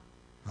cyane.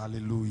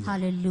 Hallelujah.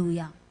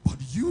 Hallelujah. But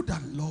you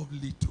that love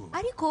little,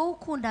 Ariko wowe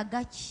ukunda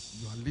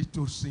gake, your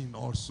little sin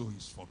also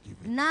is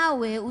forgiven.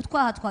 nawe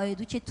utwaha twawe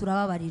duke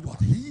turababarirwa.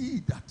 But he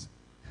that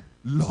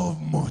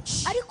love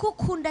much, Ariko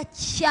ukunda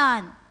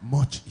cyane,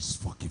 much is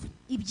forgiven.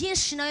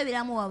 ibyinshi nawe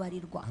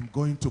biramubabarirwa. I'm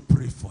going to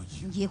pray for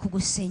you. Ngiye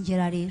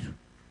kugusengera rero,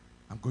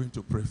 I'm going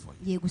to pray for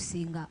you. ngiye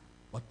gusenga.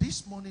 But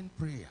this morning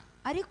prayer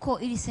Ariko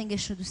iri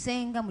sengesho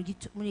dusenga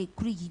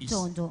kuri iki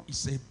gitondo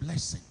is a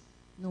blessing.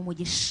 ni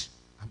umugisha.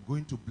 I'm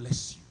going to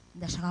bless you.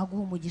 Ndashaka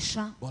guha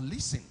umugisha, But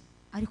listen,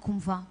 ariko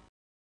umva,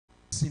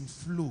 sin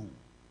flow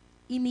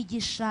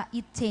imigisha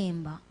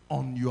itemba,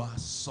 on your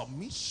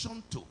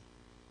submission to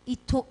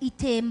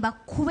itemba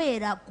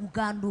kubera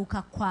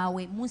kuganduka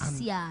kwawe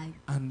munsi yayo,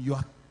 and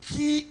your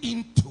key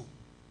into.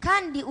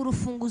 kandi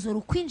urufunguzo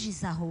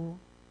rukwinjizaho.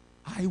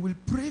 I will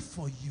pray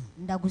for you.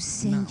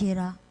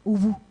 Ndagusengera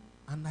ubu,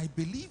 And I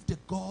believe the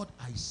God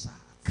I serve,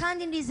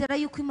 kandi ndizera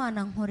yuko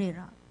Imana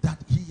nkorera, that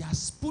he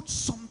has put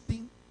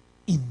something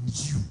in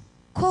you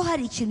ko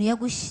hari ikintu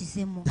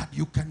yagushyizemo that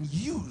you can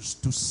use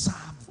to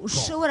serve God,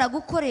 ushobora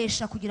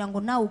gukoresha kugira ngo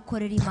nawe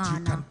ukorere that you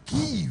Imana. can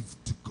give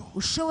to God.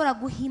 Ushobora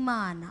guha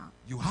Imana.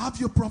 You have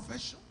your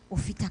profession,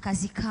 Ufite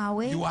akazi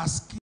kawe, you are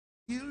skilled,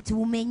 ufite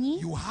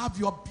ubumenyi, you have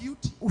your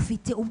beauty,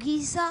 ufite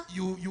ubwiza,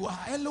 you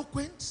are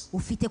eloquent,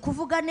 ufite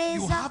kuvuga you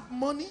neza, have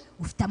money,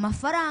 ufite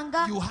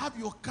amafaranga, you have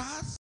your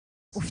cars,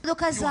 ufite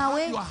imodoka you have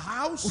zawe, your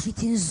house,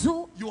 ufite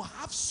inzu, you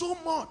have so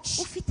much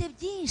ufite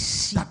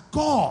byinshi that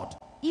God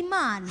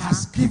Imana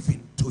has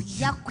given to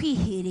you.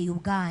 yakwihereye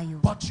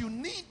ubwayo, But you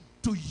need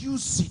to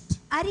use it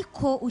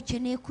ariko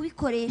ukeneye to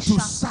kubikoresha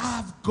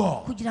serve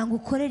God. kugira ngo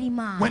ukorere When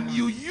Imana.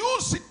 you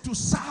use it to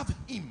serve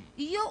Him,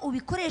 Iyo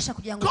ubikoresha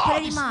kugira ngo God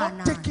ukorere is Imana,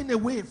 not taking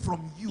away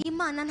from you.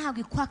 Imana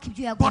ntabwo ikwaka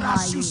ibyo But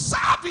as you yaguhaye,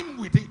 serve Him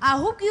with it,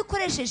 ahubwo iyo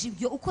ukoresheje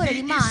ibyo ukorera He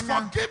is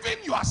Imana,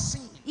 forgiving your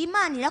sin.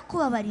 Imana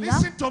irakubabarira.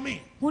 Listen to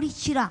me.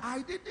 Nkurikira,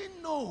 I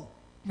didn't know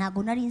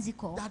ntabwo nari nzi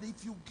ko that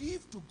if you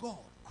give to God,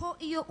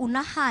 iyo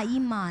unahaye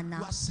Imana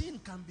your sin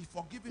can be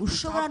forgiven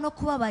ushobora no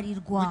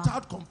kubabarirwa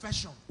without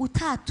confession.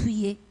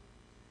 utatuye.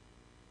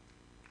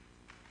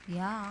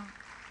 Yeah.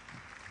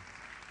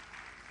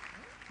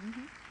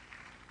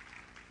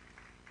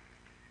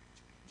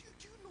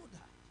 Do you know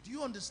that? Do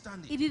you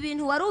understand it? Ibi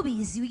bintu wari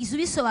ubizi, wigize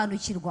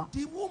ubisobanukirwa.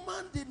 The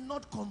woman did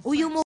not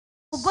Uyu confess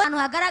ubwo ahantu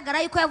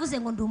hagaragara yuko yavuze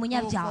ngo ndi Oh,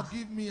 umunyabyaha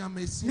forgive me, I'm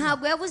a sinner.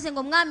 ntabwo yavuze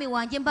ngo mwami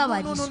wanjye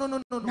mbabarire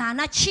nta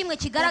na kimwe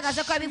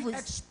kigaragaza ko yabivuze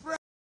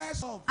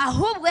Express of.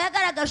 ahubwo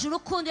yagaragaje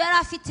urukundo yari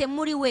afite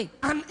muri we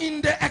And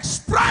in the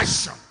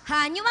expression,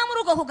 hanyuma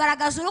muri uko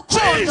kugaragaza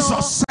urukundo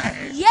Jesus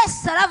said,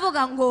 yesu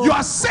aravuga ngo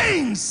your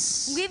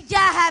sins ngo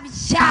ibyaha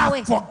byawe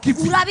are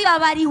forgiven.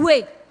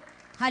 urabibabariwe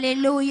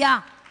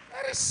haleluya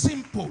Very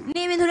simple,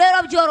 ni ibintu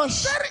rero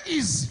byoroshye very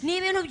easy. ni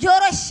ibintu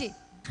byoroshye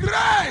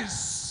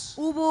Grace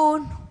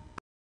ubuntu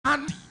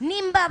and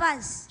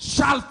n'imbabazi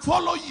shall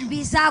follow you.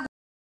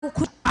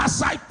 bizagukurikira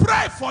As I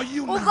pray for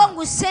you ubwo now,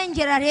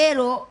 ngusengera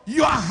rero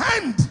your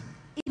hand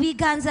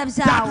ibiganza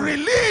that byawe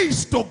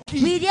released to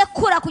give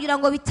birekura kugira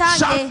ngo bitange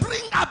shall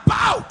bring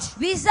about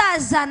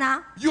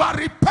bizazana your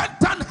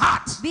repentant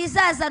heart,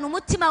 bizazana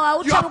umutima wawe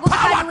uca your bugufi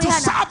power kandi to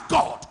wihana serve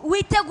God,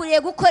 witeguriye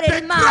gukorera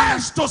the imana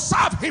grace to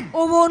serve Him.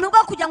 ubuntu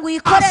bwo kugira ngo As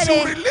you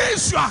uyikorere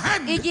release your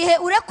hand to igihe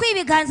urekuye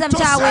ibiganza say,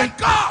 byawe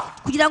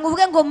God, kugira ngo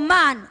uvuge ngo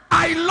mana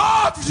I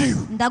love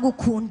you,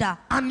 ndagukunda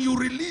and you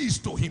release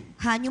to Him,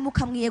 hanyuma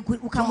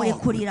ukamurekurira God will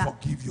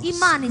forgive your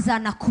imana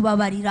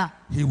izanakubabarira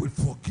He will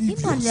forgive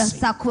imana your sin.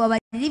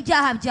 izakubabarira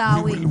ibyaha He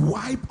byawe will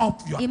wipe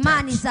up your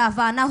imana tears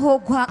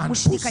izavanaho and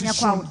gushidikanya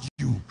kwawe position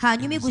you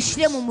hanyuma in His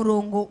igushyire mu grace.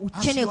 murongo As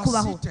ukeneye you are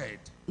kubaho seated,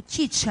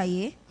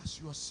 ucyicaye as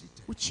you are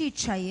seated,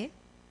 ucyicaye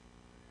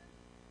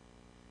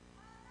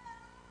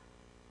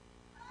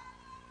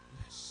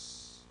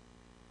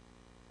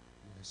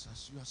yes,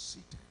 as you are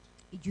seated,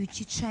 igihe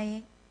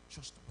ucyicaye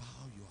just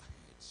bow your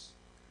heads.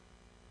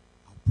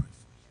 I'll pray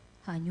for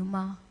you.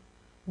 hanyuma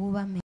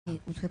wubame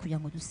utwe kugira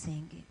ngo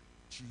dusenge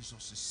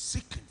Jesus is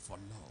seeking for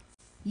love.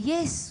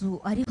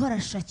 yesu ariho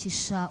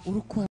arashakisha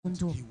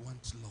urukundo He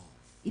wants love.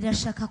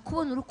 irashaka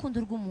kubona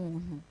urukundo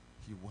rw'umuntu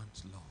He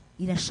wants love.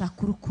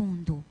 irashaka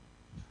urukundo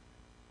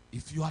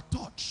If you are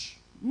touched,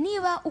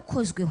 niba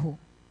ukozweho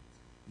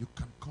you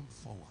can come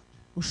forward.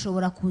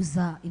 ushobora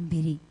kuza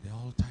imbere The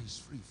altar is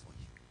free for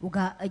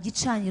you.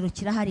 igicaniro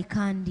kirahari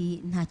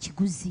kandi nta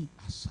kiguzi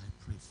As I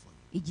pray for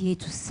you, igihe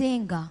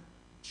tusenga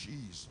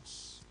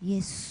Jesus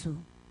yesu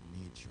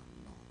needs your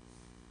love.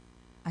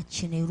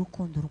 akeneye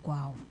urukundo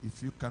rwawe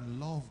If you can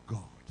love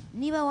God,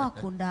 niba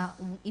wakunda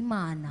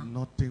imana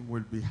nothing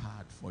will be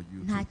hard for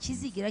you nta to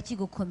kizigira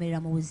kigukomerera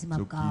mu buzima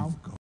give bwawe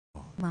God.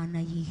 imana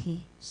yihe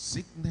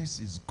Sickness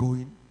is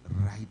going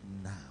right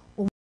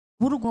now.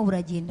 uburwayi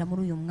buragenda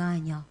muri uyu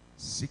mwanya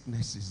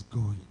Sickness is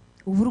going.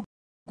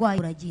 uburwayi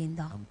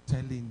buragenda I'm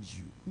telling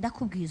you,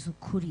 ndakubwiza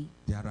ukuri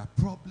there are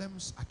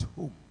problems at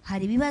home.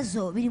 hari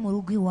ibibazo biri mu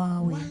rugo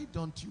iwawe Why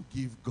don't you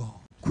give God?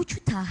 kuki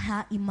utaha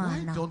Why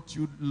imana don't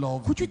you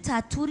love kuki Him?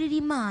 utaturira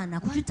imana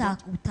kuki Why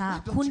don't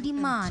utakunda you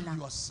imana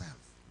empty yourself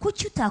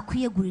kuki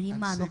utakwiyegurira and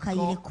imana say, God, I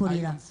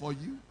ukayirekurira am for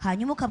you,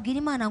 hanyuma ukabwira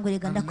imana ngo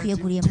rega and let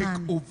ndakwiyeguriye Him take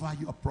mwami over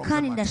your kandi problem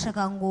at home.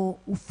 ndashaka ngo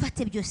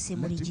ufate byose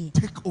muri Let jye Him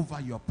take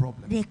over your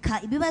problem.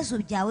 reka ibibazo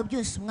byawe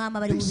byose umwami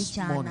aba ari bubi This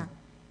cyane morning.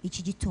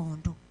 iki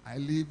gitondo I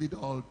leave it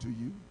all to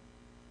you.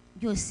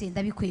 byose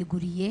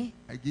ndabikweguriye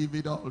I give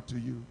it all to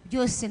you.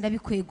 byose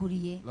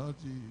ndabikweguriye Lord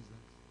Jesus.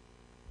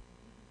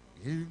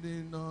 Give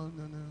me no.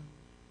 Na.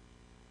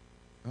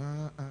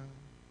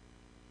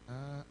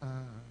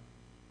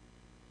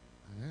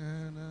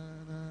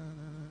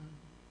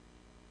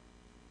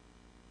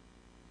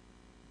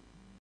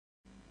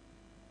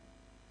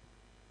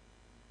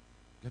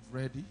 Get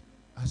ready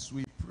as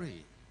we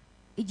pray.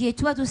 igihe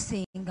tuba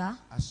dusenga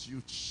As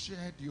you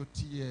shed your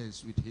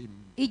tears with Him.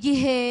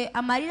 igihe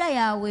amarira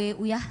yawe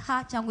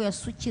uyaha cyangwa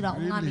uyasukira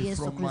umwami Really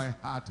yesu from my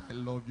kirisito heart, I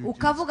love you,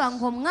 ukavuga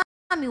Jesus. ngo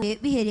mwami we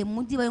bihereye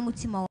mu ndiba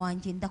y'umutima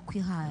wanjye I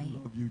ndakwihaye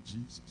love you,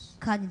 Jesus.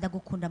 kandi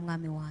ndagukunda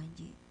mwami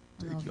wanjye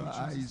I Take love you, your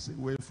Jesus. eyes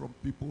away from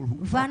people who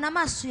vana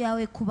amaso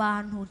yawe ku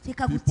bantu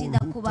reka people gutinda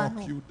who ku talk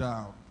bantu you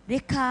down.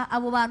 reka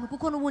abo bantu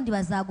kuko n'ubundi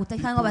bazaguta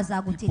cyangwa People may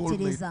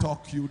bazagutetereza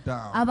talk you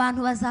down.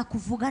 abantu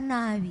bazakuvuga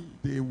nabi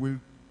They will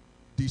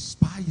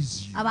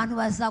despise you. abantu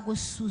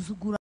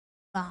bazagusuzugura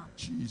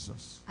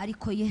Jesus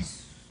ariko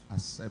yesu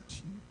accept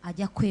you.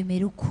 ajya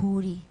kwemera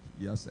ukuri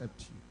He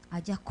accept you.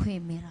 ajya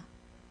kwemera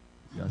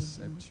He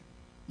accept you.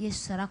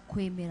 yesu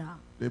arakwemera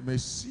They may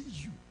see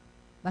you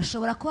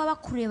bashobora kuba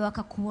bakureba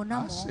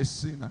bakakubonamo as a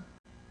sinner,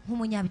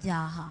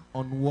 nk'umunyabyaha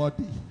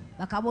unworthy,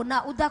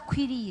 bakabona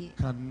udakwiriye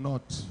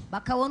cannot,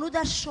 bakabona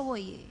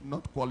udashoboye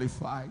not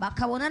qualified.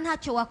 bakabona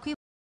ntacyo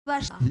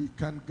wakwibasha He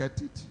can't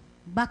get it.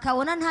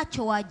 bakabona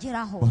ntacyo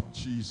wageraho But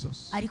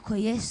Jesus ariko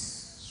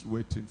yesu is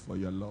waiting for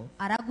your love.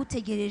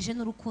 aragutegereje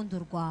n'urukundo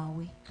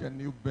rwawe Can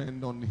you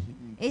bend on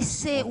Him?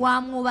 ese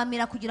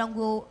wamwubamira kugira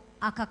ngo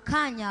aka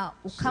kanya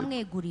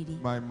ukamwegurire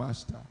My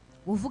master.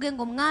 uvuge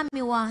ngo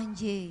mwami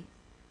wanjye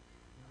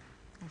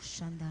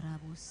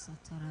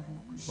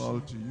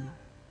Fall to you.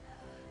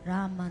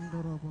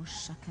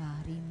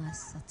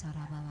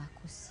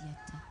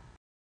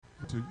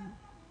 To you.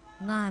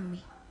 mwami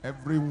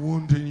Every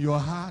wound in your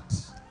heart,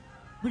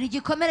 buri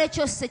gikomere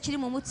cyose kiri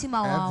mu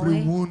mutima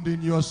every wawe wound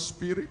in your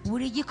spirit,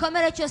 buri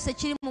gikomere cyose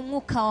kiri mu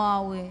mwuka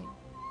wawe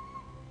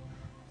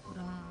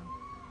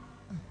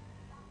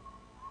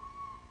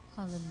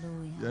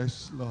Hallelujah.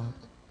 yes, Lord.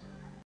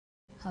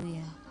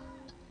 Hallelujah.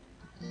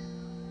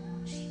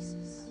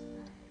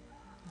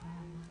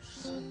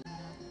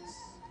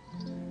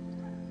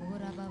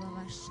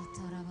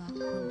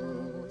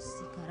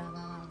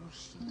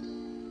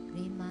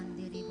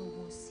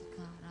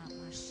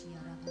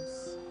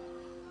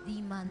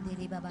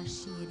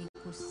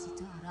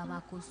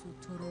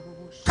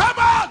 Come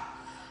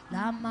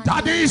on!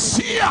 Daddy is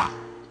here.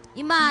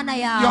 Imana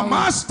Your yawe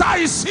master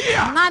is here.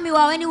 mwami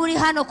wawe ni uri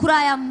hano kuri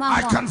aya I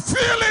manywa can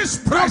feel his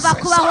umva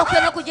presence. kubaho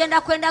kwe no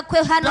kugenda kwenda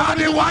kwe hano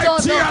muri Daddy, iki wipe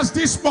gitondo tears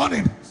this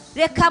morning.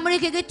 reka muri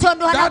iki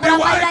gitondo uhanagura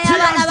Daddy, amarira wipe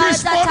y'abana bawe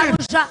tears this morning.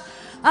 databuja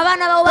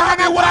abana bawe Daddy,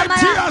 bahanagura wipe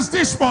amarira tears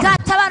this morning.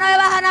 data abana bawe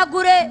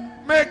bahanagure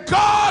May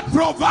God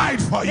provide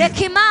for you.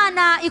 reka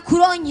imana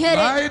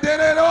ikurongere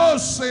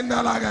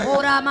Oh,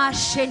 ora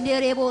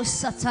mashendere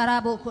bosa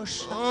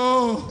tarabokosha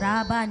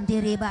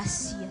rabandere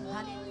basia.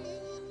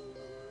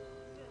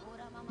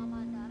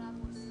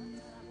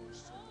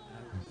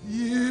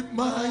 give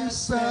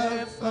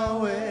myself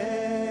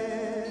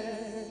away.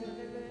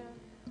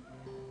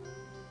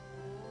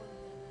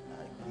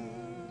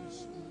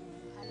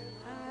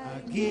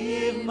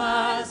 Give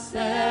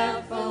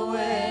myself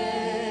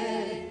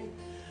away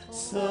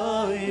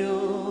so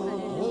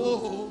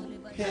you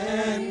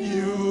Can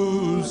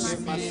use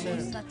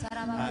me.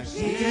 I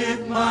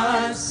give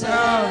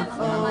myself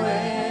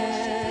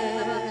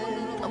away.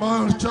 Come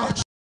on,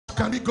 church.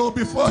 Can we go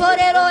before?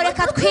 torero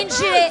reka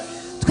twinjire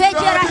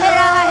twegera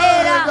hera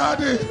hahera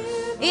Daddy,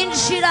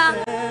 injira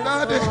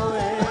Daddy.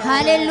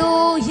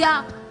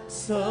 haleluya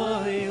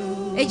So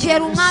you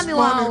egera umwami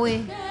wawe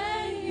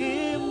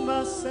give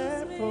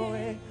myself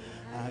away.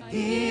 I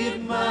give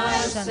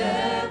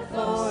myself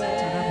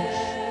away.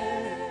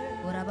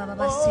 ora baba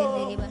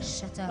basenderi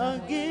bashata I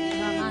give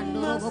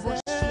mamando boboshira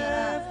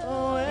myself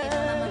away.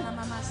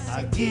 mama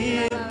I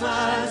give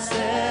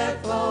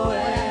myself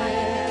away.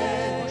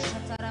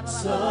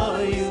 So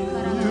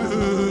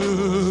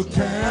you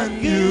Can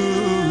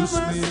use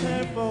me.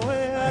 myself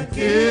away. I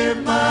Give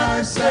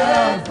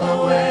myself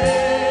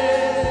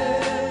away.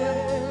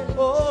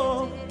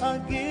 Oh, I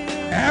give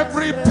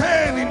Every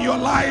pain in your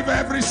life,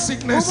 every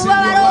sickness in your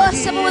umubabaro life.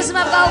 wose mu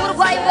buzima bwawe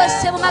uburwayi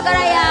bwose mu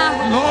magara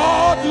yawe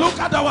Lord, look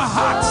at our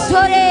hearts.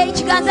 dore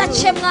ikiganza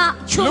cyemwa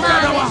Look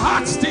at our cy'umwami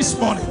hearts this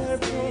morning.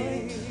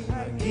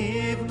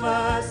 give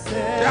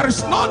myself. There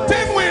is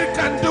nothing we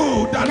can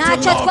do than to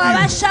ntacyo love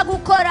twabasha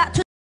gukora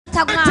you.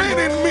 tutamwanga Everything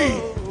in me,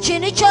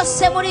 ikintu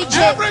cyose muri je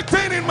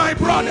everything in my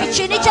brother,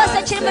 ikintu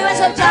cyose kiri mu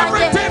bibazo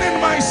byanjye everything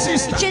in my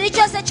sister, ikintu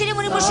cyose kiri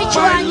muri mushiki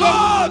my wanjye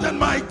Lord and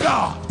my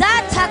God.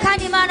 data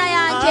kandi imana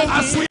yanjye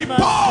As we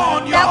pour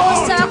on your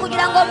ndagusaba altar,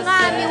 kugira ngo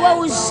mwami wowe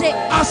uze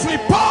as we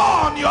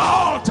pour on your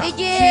altar,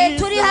 igihe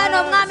turi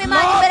hano mwami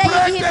imana imbere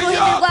y'igihe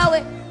uruhimbi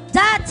rwawe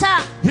data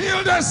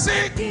heal the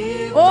sick,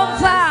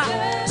 umva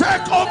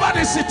take over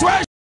the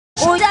situation,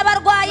 ujye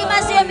abarwayi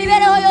maze iyo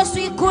mibereho yose make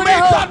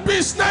uyikureho that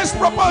business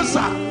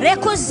proposal,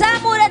 reka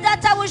uzamure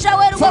data buja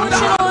we rwo Father,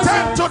 bucuruzi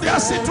attend to their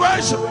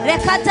situation.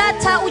 reka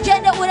data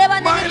ugende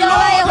urebane My n'ibyo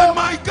Lord babayeho and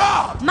my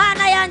God,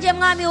 mana yanjye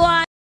mwami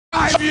wanjye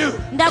I love you.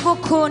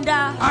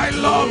 ndagukunda I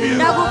love you.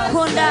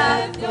 ndagukunda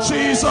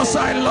Jesus,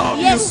 I love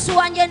you. yesu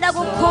wanjye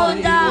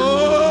ndagukunda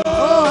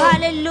oh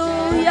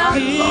haleluya I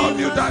love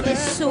you, Daddy.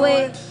 yesu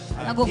we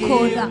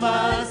ndagukunda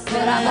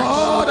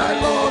Lord,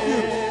 I love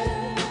you.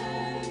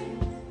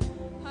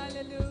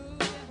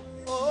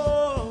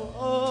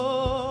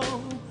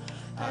 Oh,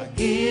 I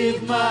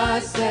give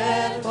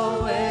myself away.